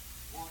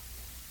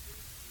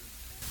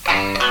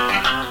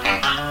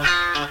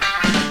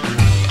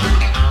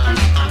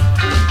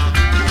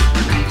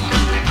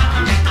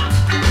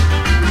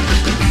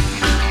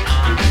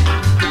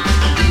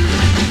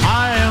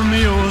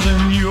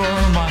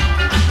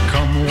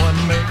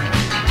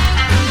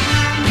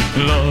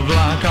 Love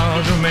like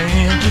ours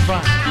remains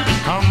divine,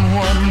 come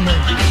what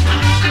may.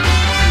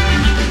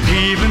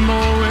 Even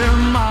though we're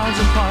miles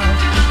apart,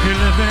 you're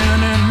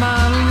living in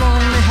my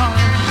lonely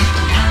heart.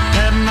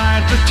 At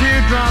night the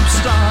teardrops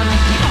start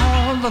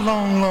all the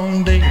long,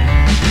 long day.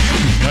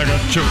 I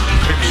got your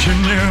picture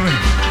near me,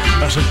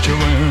 I said you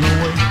went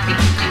away.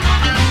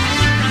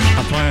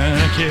 I plan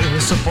a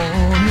kiss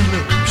upon your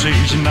lips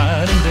each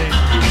night and day.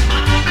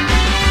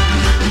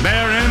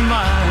 Bear in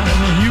mind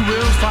you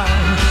will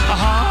find a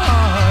heart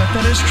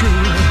that is true,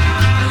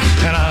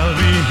 and I'll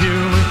be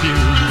here with you,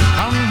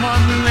 come what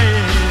may.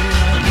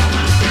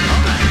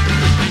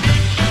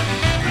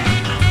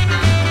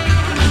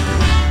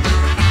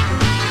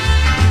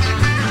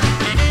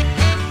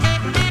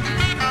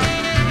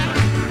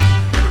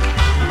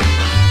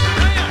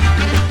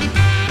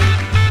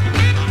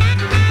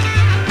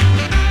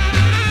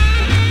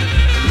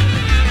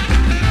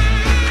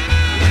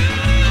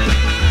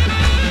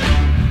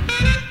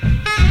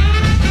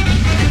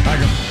 I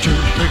got your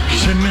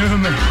picture near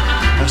me,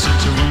 I said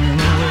you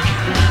went away.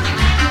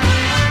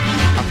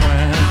 I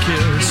plan a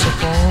kiss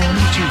upon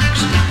the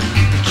cheeks.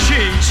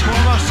 Cheeks, what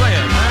am I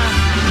saying, man?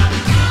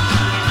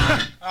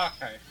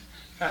 Okay.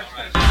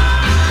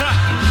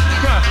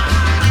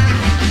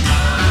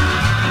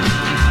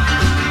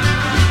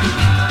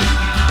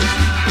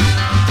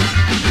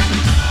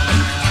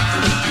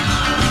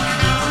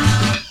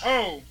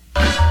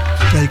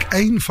 Take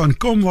 1 van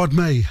Kom Wat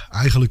Mee.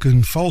 Eigenlijk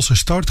een valse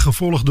start,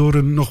 gevolgd door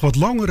een nog wat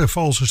langere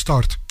valse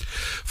start.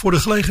 Voor de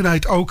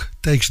gelegenheid ook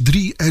takes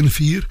 3 en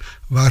 4,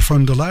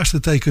 waarvan de laatste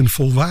take een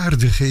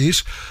volwaardige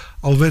is.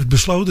 Al werd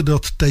besloten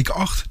dat take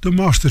 8 de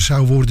master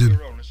zou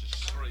worden.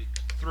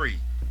 3.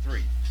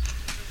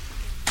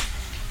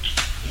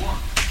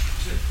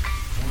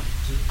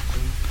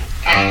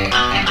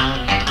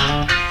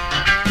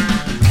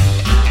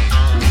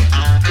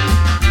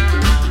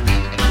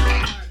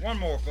 One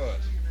more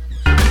first.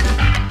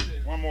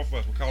 One more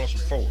first. We'll call us a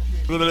 4.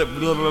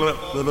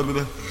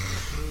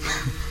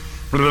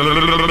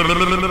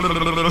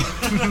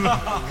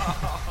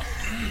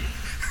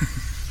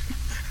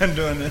 I'm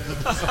doing this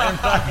at the same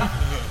time.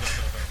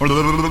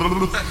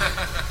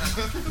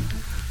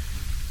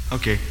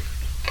 Okay.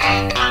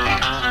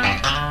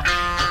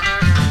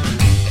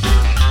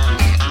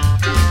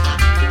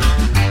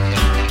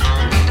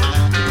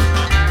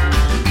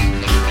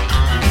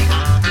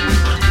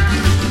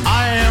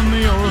 I am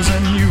yours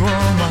and you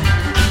are mine,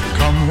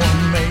 come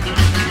one may.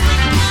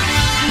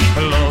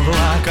 Love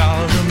like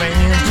ours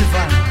remains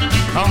divine,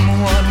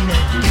 come one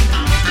may.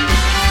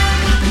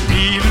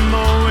 Even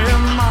though we're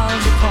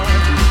miles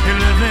apart, you're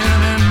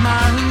living in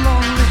my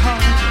lonely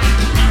heart.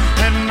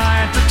 At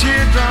night the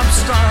teardrops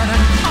start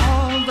and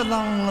all the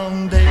long,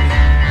 long day.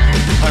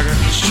 I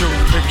got your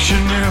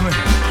picture near me,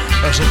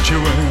 I said you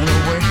went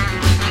away.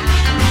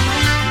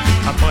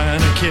 I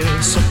plan a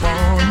kiss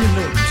upon your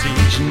lips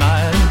each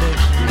night and day.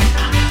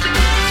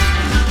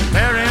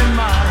 Bear in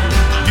mind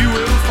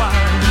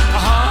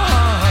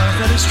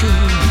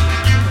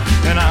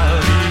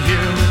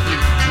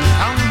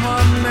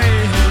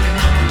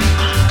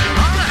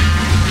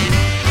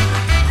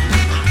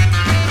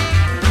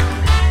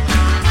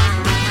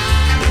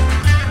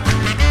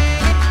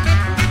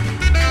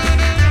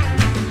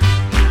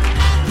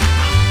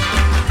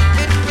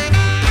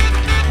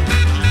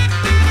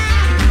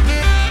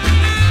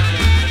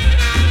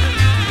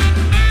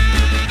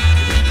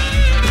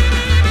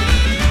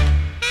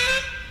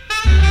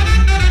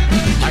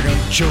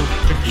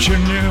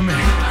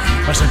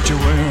since you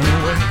went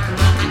away.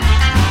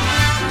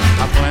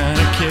 I plan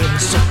a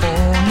kiss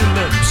upon your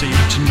lips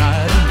each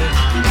night and day.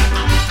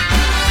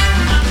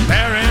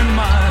 Bear in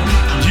mind,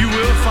 you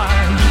will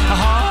find a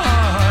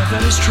heart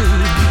that is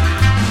true,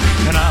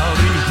 and I'll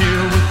be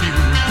here with you,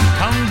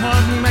 come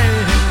what may.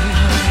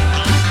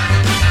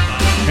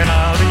 And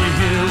I'll be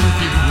here with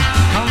you,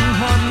 come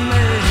what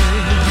may.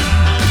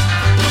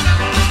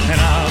 And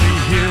I'll be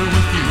here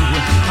with you,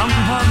 come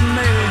what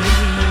may.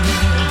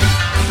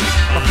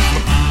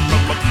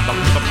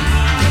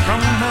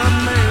 Come what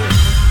may.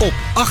 Op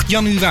 8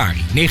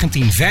 januari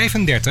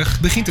 1935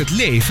 begint het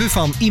leven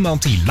van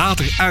iemand die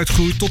later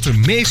uitgroeit tot de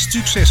meest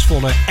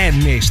succesvolle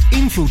en meest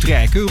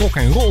invloedrijke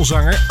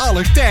rock'n'rollzanger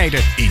aller tijden.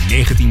 In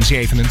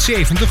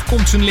 1977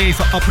 komt zijn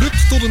leven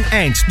abrupt tot een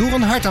eind door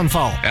een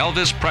hartaanval.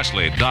 Elvis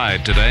Presley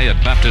died today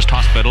at Baptist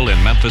Hospital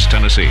in Memphis,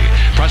 Tennessee.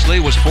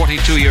 Presley was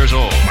 42 years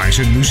old. Maar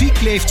zijn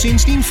muziek leeft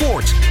sindsdien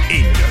voort.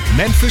 In de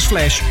Memphis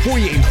Flash hoor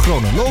je in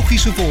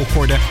chronologische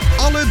volgorde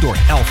alle door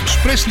Elvis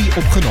Presley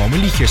opgenomen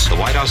liedjes. The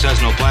White House has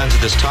no plans at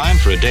this time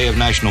for a day of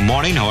national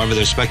mourning. However,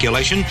 there's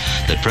speculation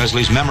that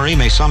Presley's memory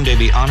may someday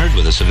be honored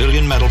with a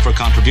civilian medal for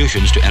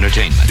contributions to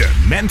entertainment. De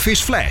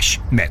Memphis Flash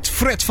met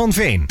Fred van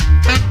Veen.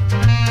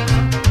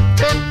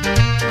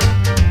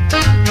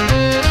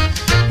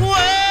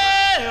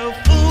 Well,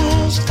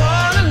 fools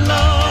fall in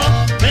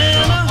love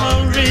in a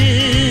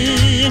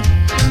hurry.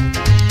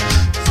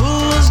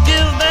 Fools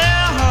give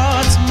their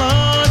hearts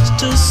much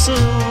too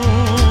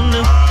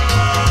soon.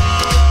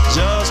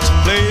 Just to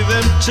play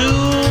them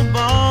two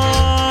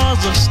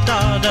bars of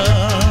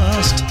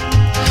stardust.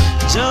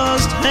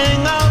 Just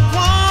hang out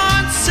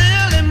one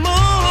silly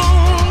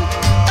moon.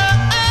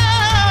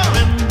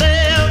 And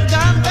they've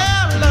got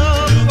their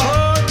love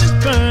torches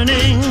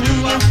burning,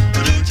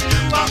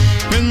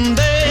 when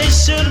they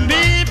should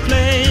be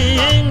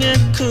playing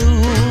it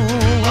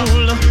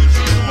cool.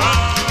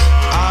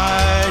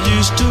 I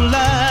used to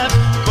laugh,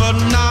 but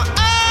now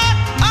I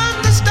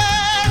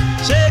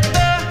understand. Shake the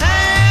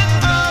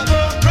hand of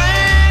a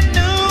brand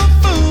new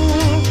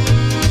fool.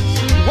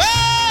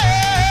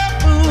 Well,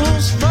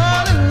 fools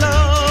fall in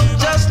love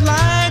just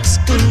like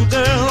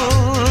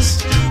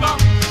schoolgirls,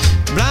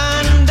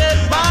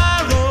 blinded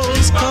by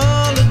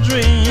rose-colored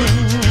dreams.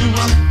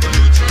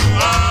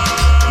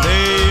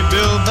 They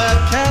build their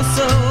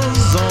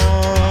castles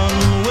on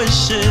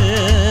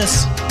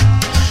wishes,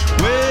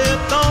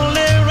 with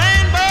only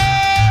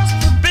rainbows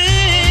for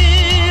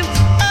beams.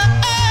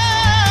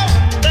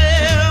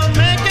 They're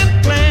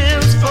making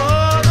plans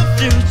for the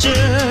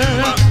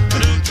future,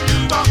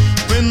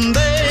 when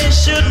they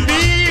should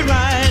be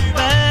right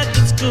back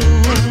at school.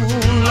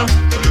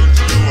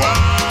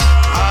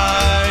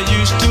 I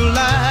used to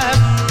laugh,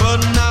 but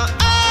now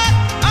I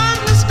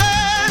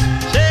understand.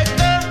 Shake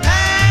the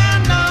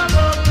hand of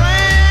a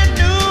brand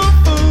new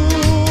fool.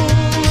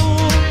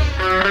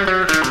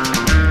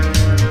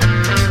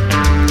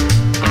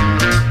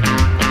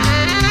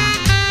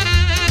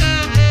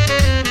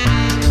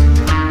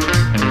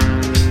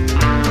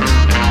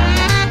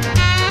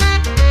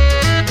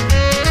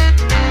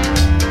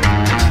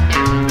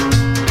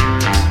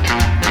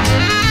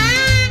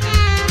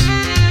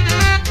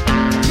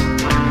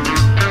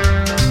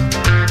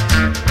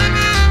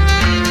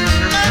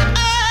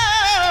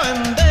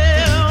 And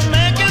they're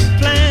making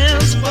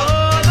plans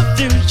for the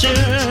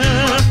future,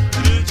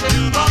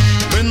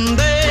 when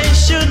they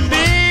should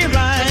be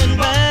right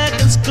back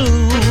in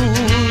school.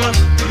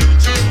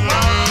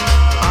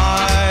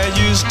 I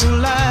used to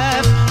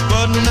laugh,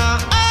 but now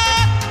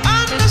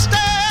I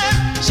understand.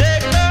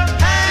 Shake the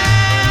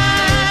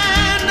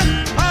hand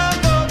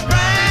of a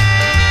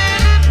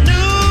brand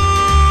new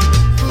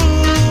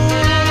fool.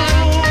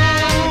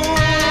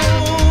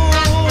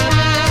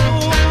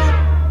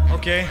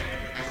 Okay.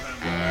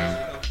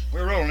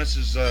 We're rolling. This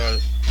is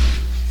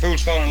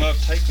Fools Fall in Love,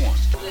 take one.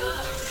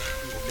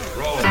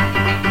 Roll.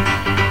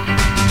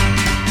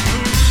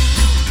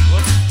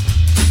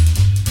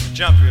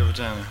 Jump you every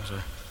time. So.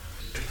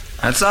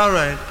 That's all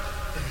right.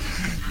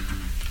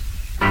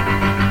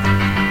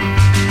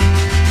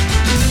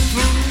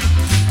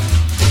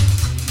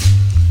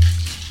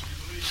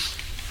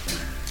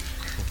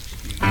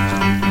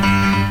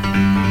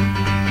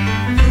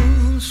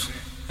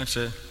 That's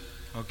it.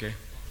 Okay.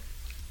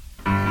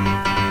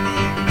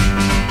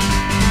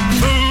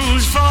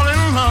 Fools fall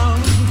in love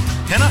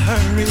in a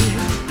hurry.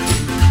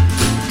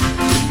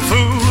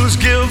 Fools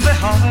give their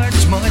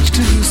hearts much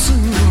too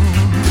soon.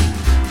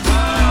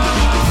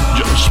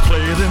 Just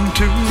play them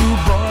two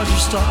bars of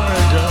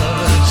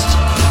stardust.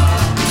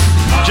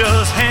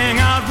 Just hang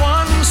out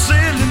one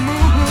silly moon.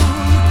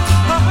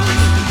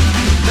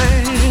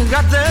 They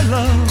got their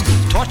love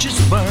torches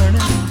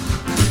burning,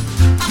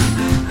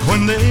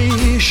 when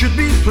they should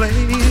be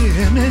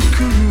playing it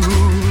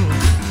cool.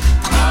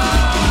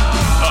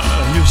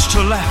 I used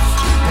to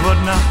laugh, but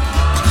now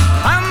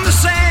I'm the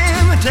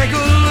same. Take a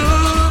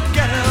look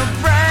at a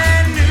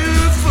brand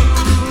new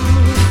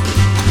fool.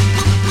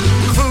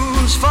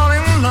 Fools fall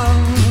in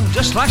love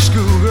just like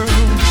schoolgirls,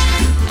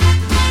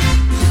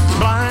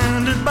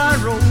 blinded by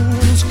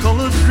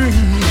rose-colored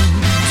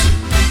dreams.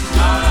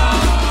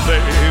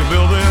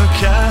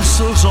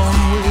 castles on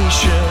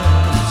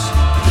wishes,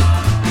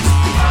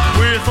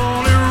 with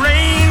only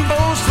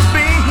rainbows for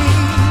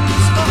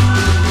beams.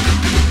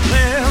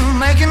 They're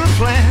making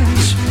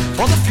plans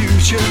for the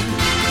future,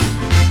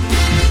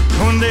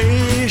 when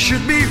they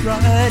should be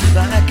right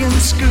back in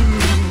school.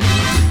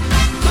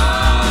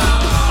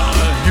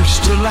 I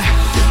used to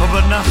laugh,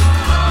 but now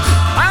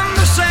I'm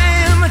the same.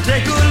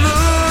 Take a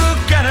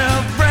look at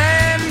a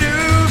brand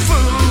new fool.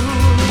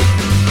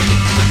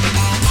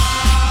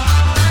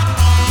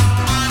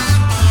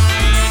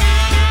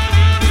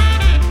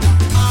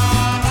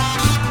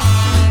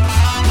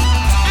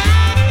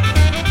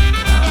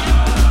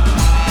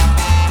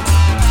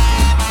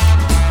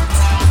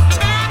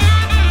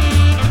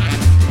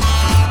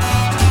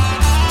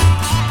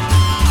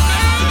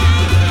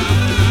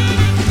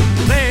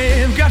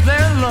 They've got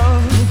their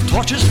love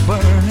torches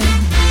burning,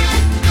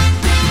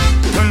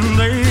 when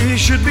they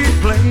should be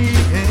playing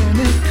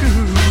it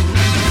cool.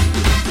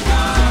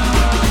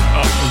 I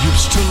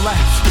used to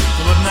laugh,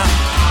 but now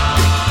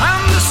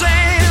I'm the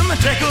same.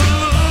 Take a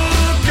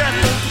look at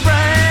the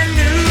brand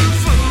new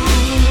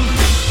fool.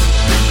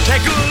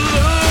 Take a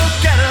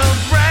look at a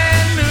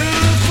brand new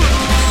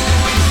fool.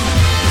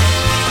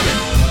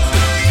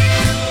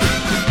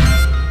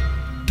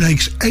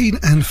 Takes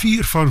 1 en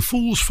 4 van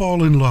Fools Fall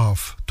in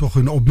Love. Toch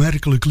een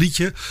opmerkelijk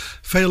liedje.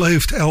 Veel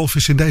heeft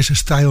Elvis in deze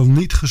stijl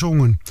niet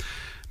gezongen.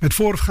 Met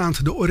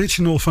voorafgaand de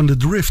original van de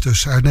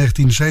Drifters uit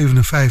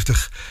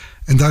 1957.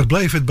 En daar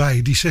bleef het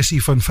bij, die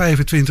sessie van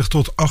 25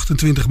 tot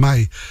 28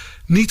 mei.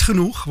 Niet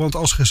genoeg, want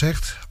als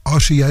gezegd,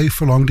 RCA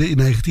verlangde in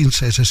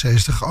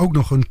 1966 ook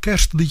nog een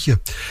kerstliedje.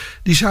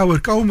 Die zou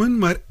er komen,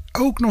 maar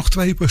ook nog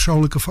 2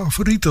 persoonlijke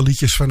favoriete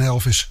liedjes van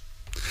Elvis.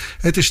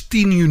 Het is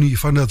 10 juni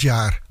van dat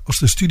jaar, als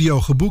de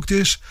studio geboekt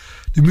is,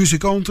 de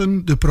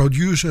muzikanten, de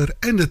producer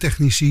en de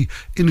technici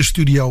in de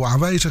studio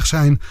aanwezig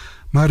zijn,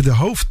 maar de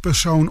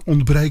hoofdpersoon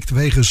ontbreekt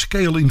wegens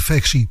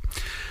keelinfectie.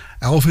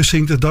 Elvis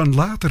zingt er dan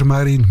later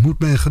maar in, moet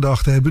men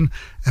gedacht hebben,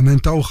 en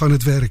men toog aan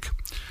het werk.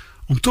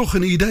 Om toch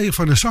een idee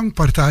van een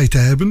zangpartij te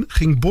hebben,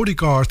 ging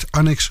bodyguard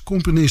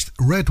annex-componist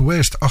Red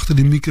West achter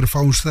de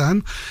microfoon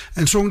staan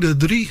en zong de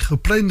 3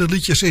 geplande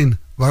liedjes in,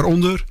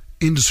 waaronder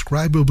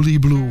Indescribably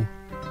Blue.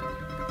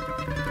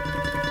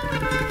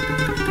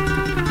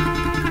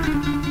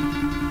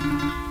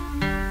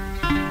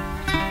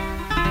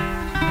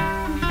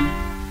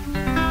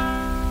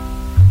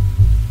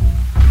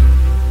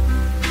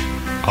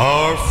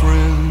 Our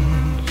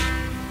friends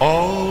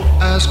all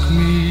ask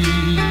me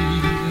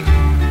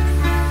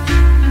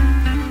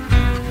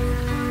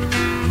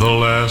the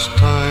last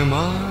time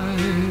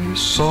I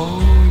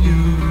saw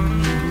you.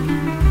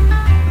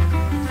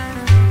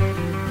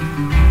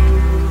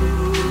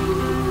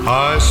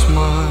 I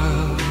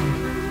smile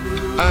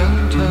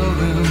and tell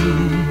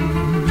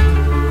them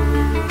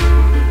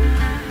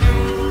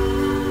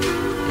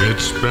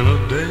it's been a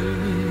day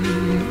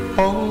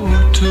or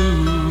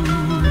 2.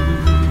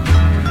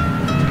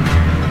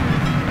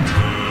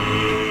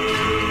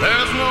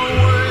 There's no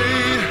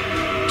way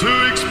to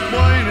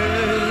explain it,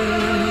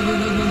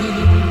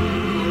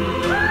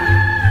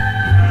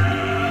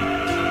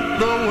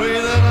 the way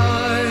that I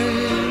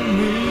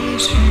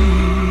miss you.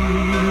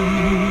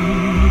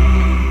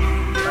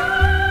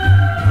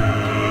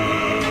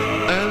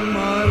 And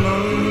my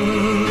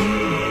love,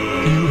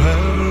 you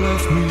have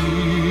left me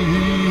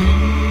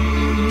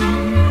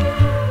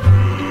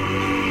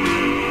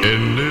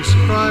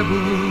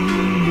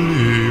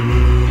indescribably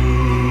blue.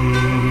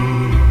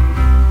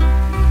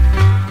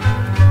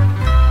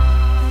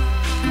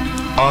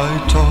 I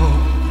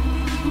talk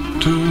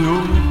to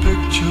your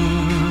picture,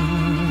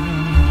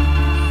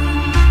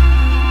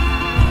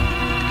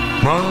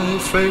 my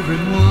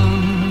favorite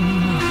one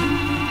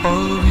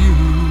of you.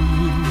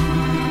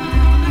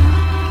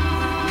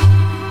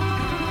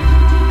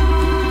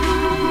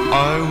 I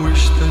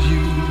wish that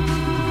you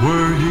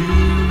were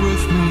here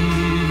with me,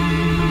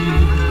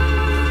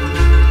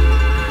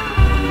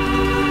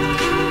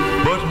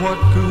 but what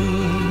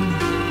good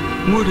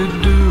would it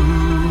do?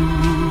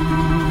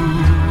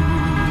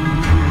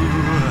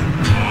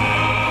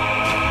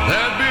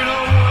 There'd be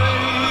no way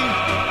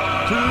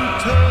to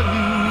tell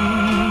you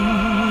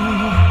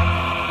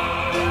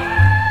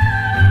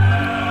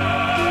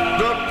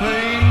the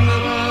pain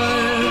that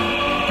I've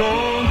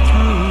gone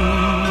through,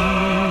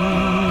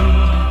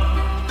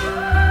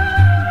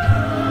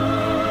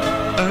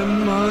 and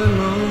my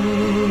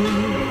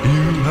love,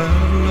 you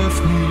have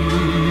left me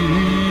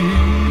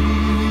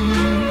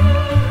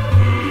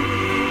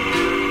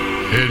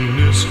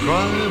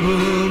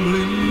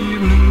indescribably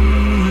blue.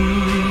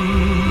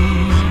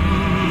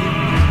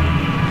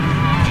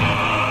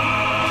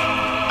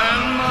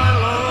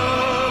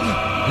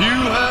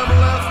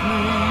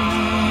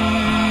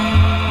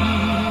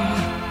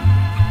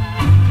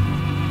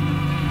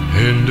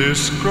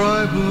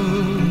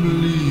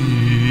 Indescribably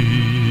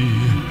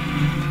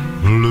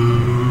blue.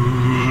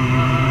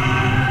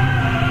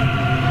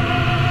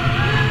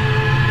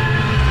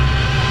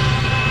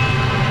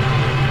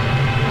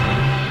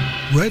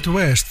 Red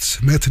West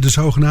met de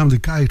zogenaamde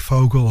kite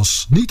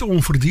vocals. Niet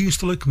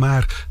onverdienstelijk,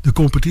 maar de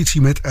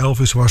competitie met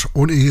Elvis was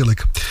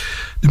oneerlijk.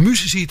 De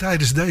muzici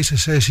tijdens deze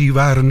sessie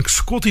waren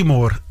Scotty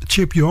Moore,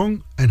 Chip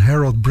Young en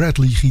Harold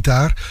Bradley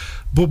gitaar,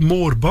 Bob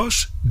Moore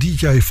bas,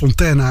 DJ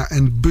Fontana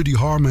en Buddy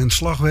Harman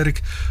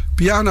slagwerk,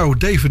 piano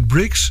David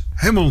Briggs,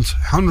 Hammond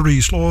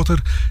Henry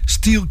Slaughter,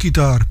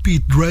 steelgitaar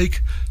Pete Drake,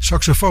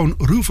 saxofoon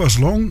Rufus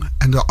Long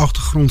en de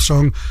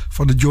achtergrondzang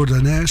van de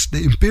Jordanes,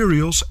 de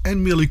Imperials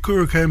en Millie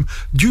Kirkham,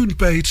 June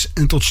Page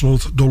en tot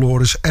slot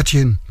Dolores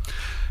Atkin.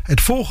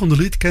 Het volgende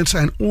lied kent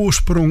zijn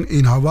oorsprong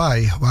in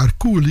Hawaii, waar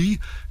Cooley,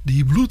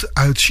 die bloed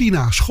uit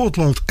China,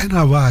 Schotland en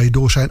Hawaii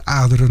door zijn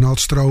aderen had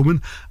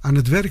stromen, aan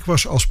het werk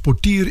was als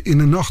portier in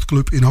een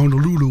nachtclub in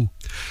Honolulu.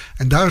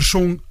 En daar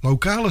zong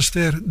lokale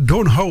ster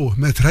Don Ho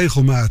met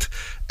regelmaat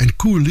en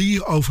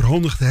Cooley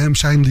overhandigde hem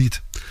zijn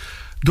lied.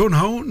 Don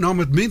Ho nam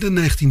het midden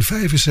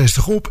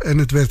 1965 op en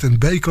het werd een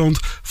B-kant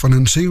van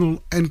een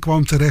single en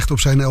kwam terecht op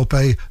zijn LP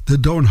The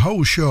Don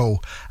Ho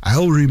Show,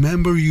 I'll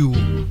Remember You.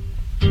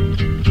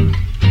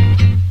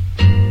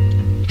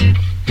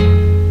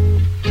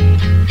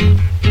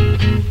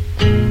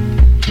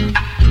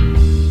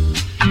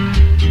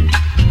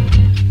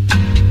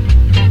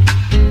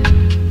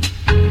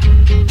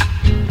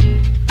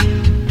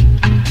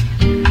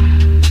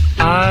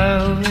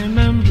 I'll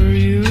remember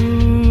you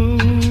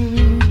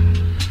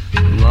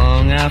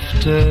long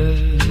after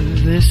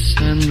this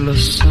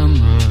endless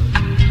summer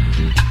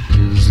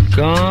is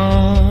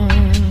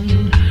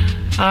gone.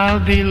 I'll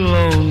be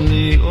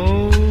lonely,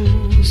 oh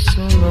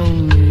so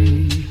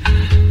lonely,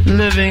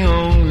 living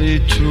only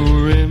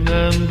to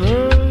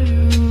remember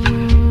you.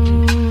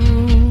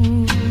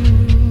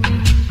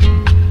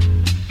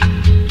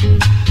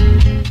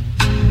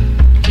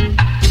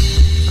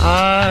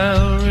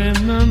 I'll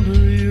remember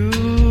you,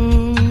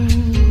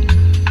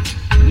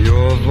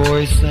 your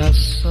voice as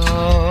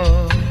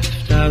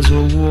soft as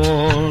a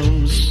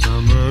warm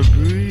summer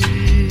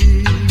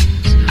breeze,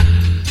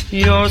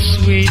 your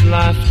sweet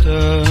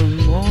laughter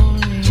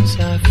mornings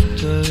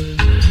after,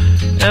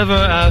 ever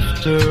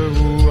after.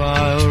 Ooh,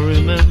 I'll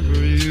remember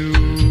you,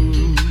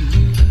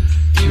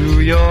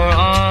 to your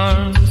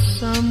arms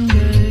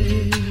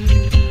someday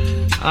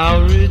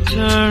I'll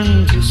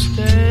return to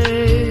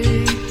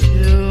stay.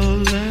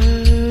 Till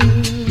then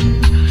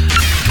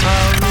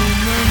I'll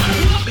remember.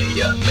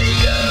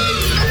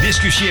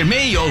 Discussieer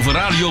mee over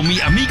Radio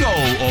Mi Amigo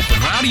op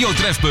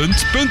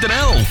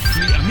radiotrefpunt.nl.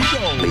 Mi Amigo.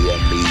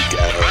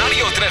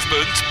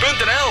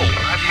 Radiotrefpunt.nl.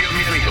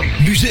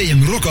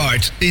 Museum Rock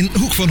Art in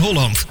Hoek van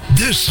Holland.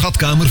 De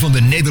schatkamer van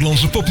de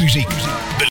Nederlandse popmuziek.